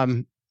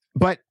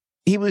 But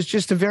he was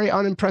just a very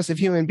unimpressive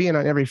human being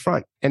on every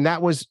front. And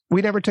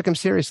we never took him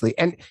seriously.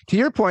 And to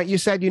your point, you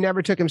said you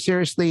never took him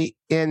seriously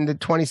in the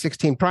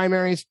 2016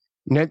 primaries.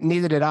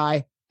 Neither did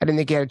I. I didn't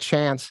think he had a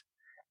chance.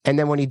 And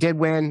then when he did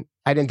win,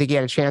 I didn't think he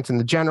had a chance in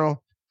the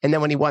general. And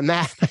then when he won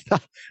that, I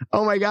thought,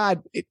 oh my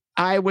God,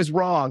 I was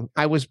wrong.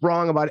 I was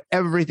wrong about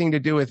everything to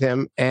do with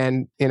him.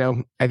 And,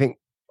 I think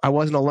I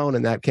wasn't alone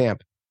in that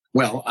camp.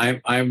 Well,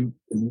 I'm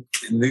in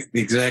the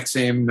exact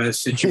same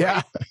situation.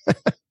 Yeah.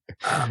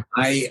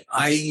 I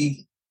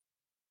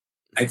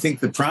think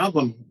the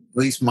problem, at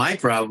least my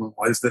problem,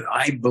 was that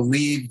I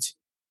believed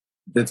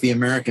that the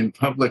American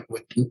public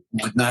would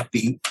not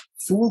be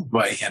fooled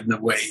by him the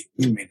way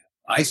he made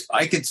it.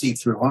 I could see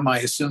through him. I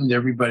assumed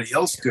everybody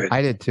else could.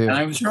 I did too. And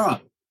I was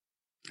wrong.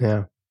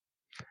 Yeah.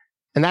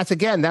 And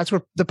that's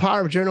where the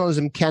power of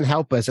journalism can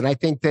help us. And I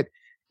think that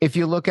if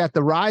you look at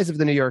the rise of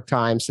the New York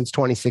Times since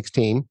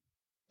 2016,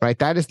 right,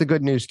 that is the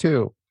good news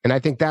too. And I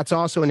think that's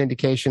also an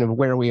indication of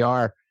where we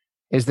are,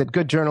 is that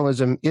good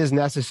journalism is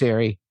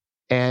necessary.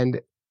 And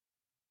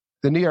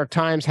the New York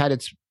Times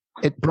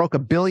it broke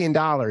 $1 billion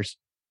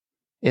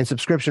in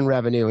subscription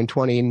revenue in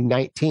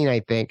 2019,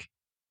 I think.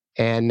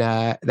 And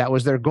that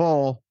was their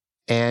goal.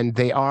 And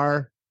they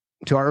are,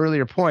 to our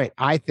earlier point,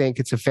 I think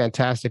it's a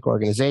fantastic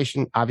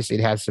organization. Obviously,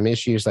 it has some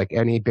issues like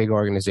any big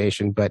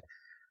organization, but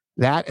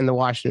that and the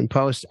Washington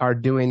Post are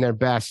doing their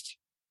best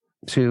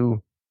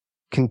to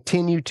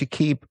continue to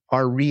keep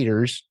our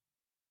readers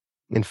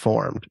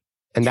informed.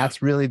 And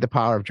that's really the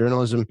power of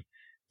journalism.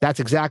 That's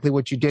exactly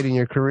what you did in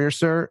your career,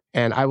 sir.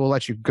 And I will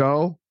let you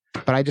go.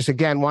 But I just,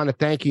 again, want to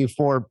thank you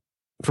for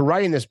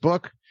writing this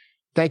book.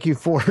 Thank you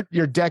for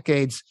your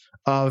decades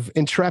of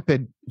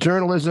intrepid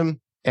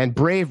journalism and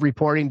brave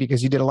reporting,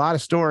 because you did a lot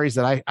of stories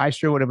that I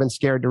sure would have been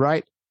scared to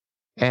write.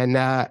 And,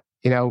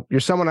 you're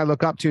someone I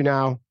look up to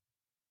now.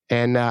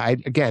 And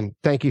again,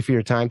 thank you for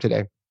your time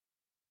today.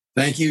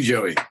 Thank you,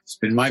 Joey. It's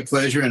been my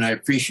pleasure, and I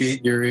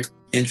appreciate your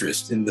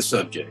interest in the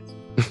subject.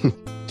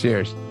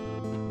 Cheers.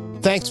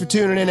 Thanks for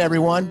tuning in,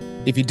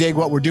 everyone. If you dig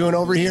what we're doing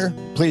over here,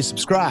 please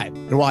subscribe.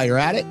 And while you're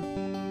at it,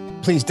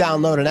 please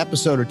download an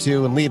episode or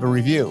two and leave a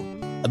review.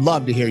 I'd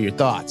love to hear your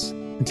thoughts.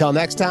 Until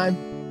next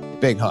time,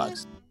 big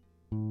hugs.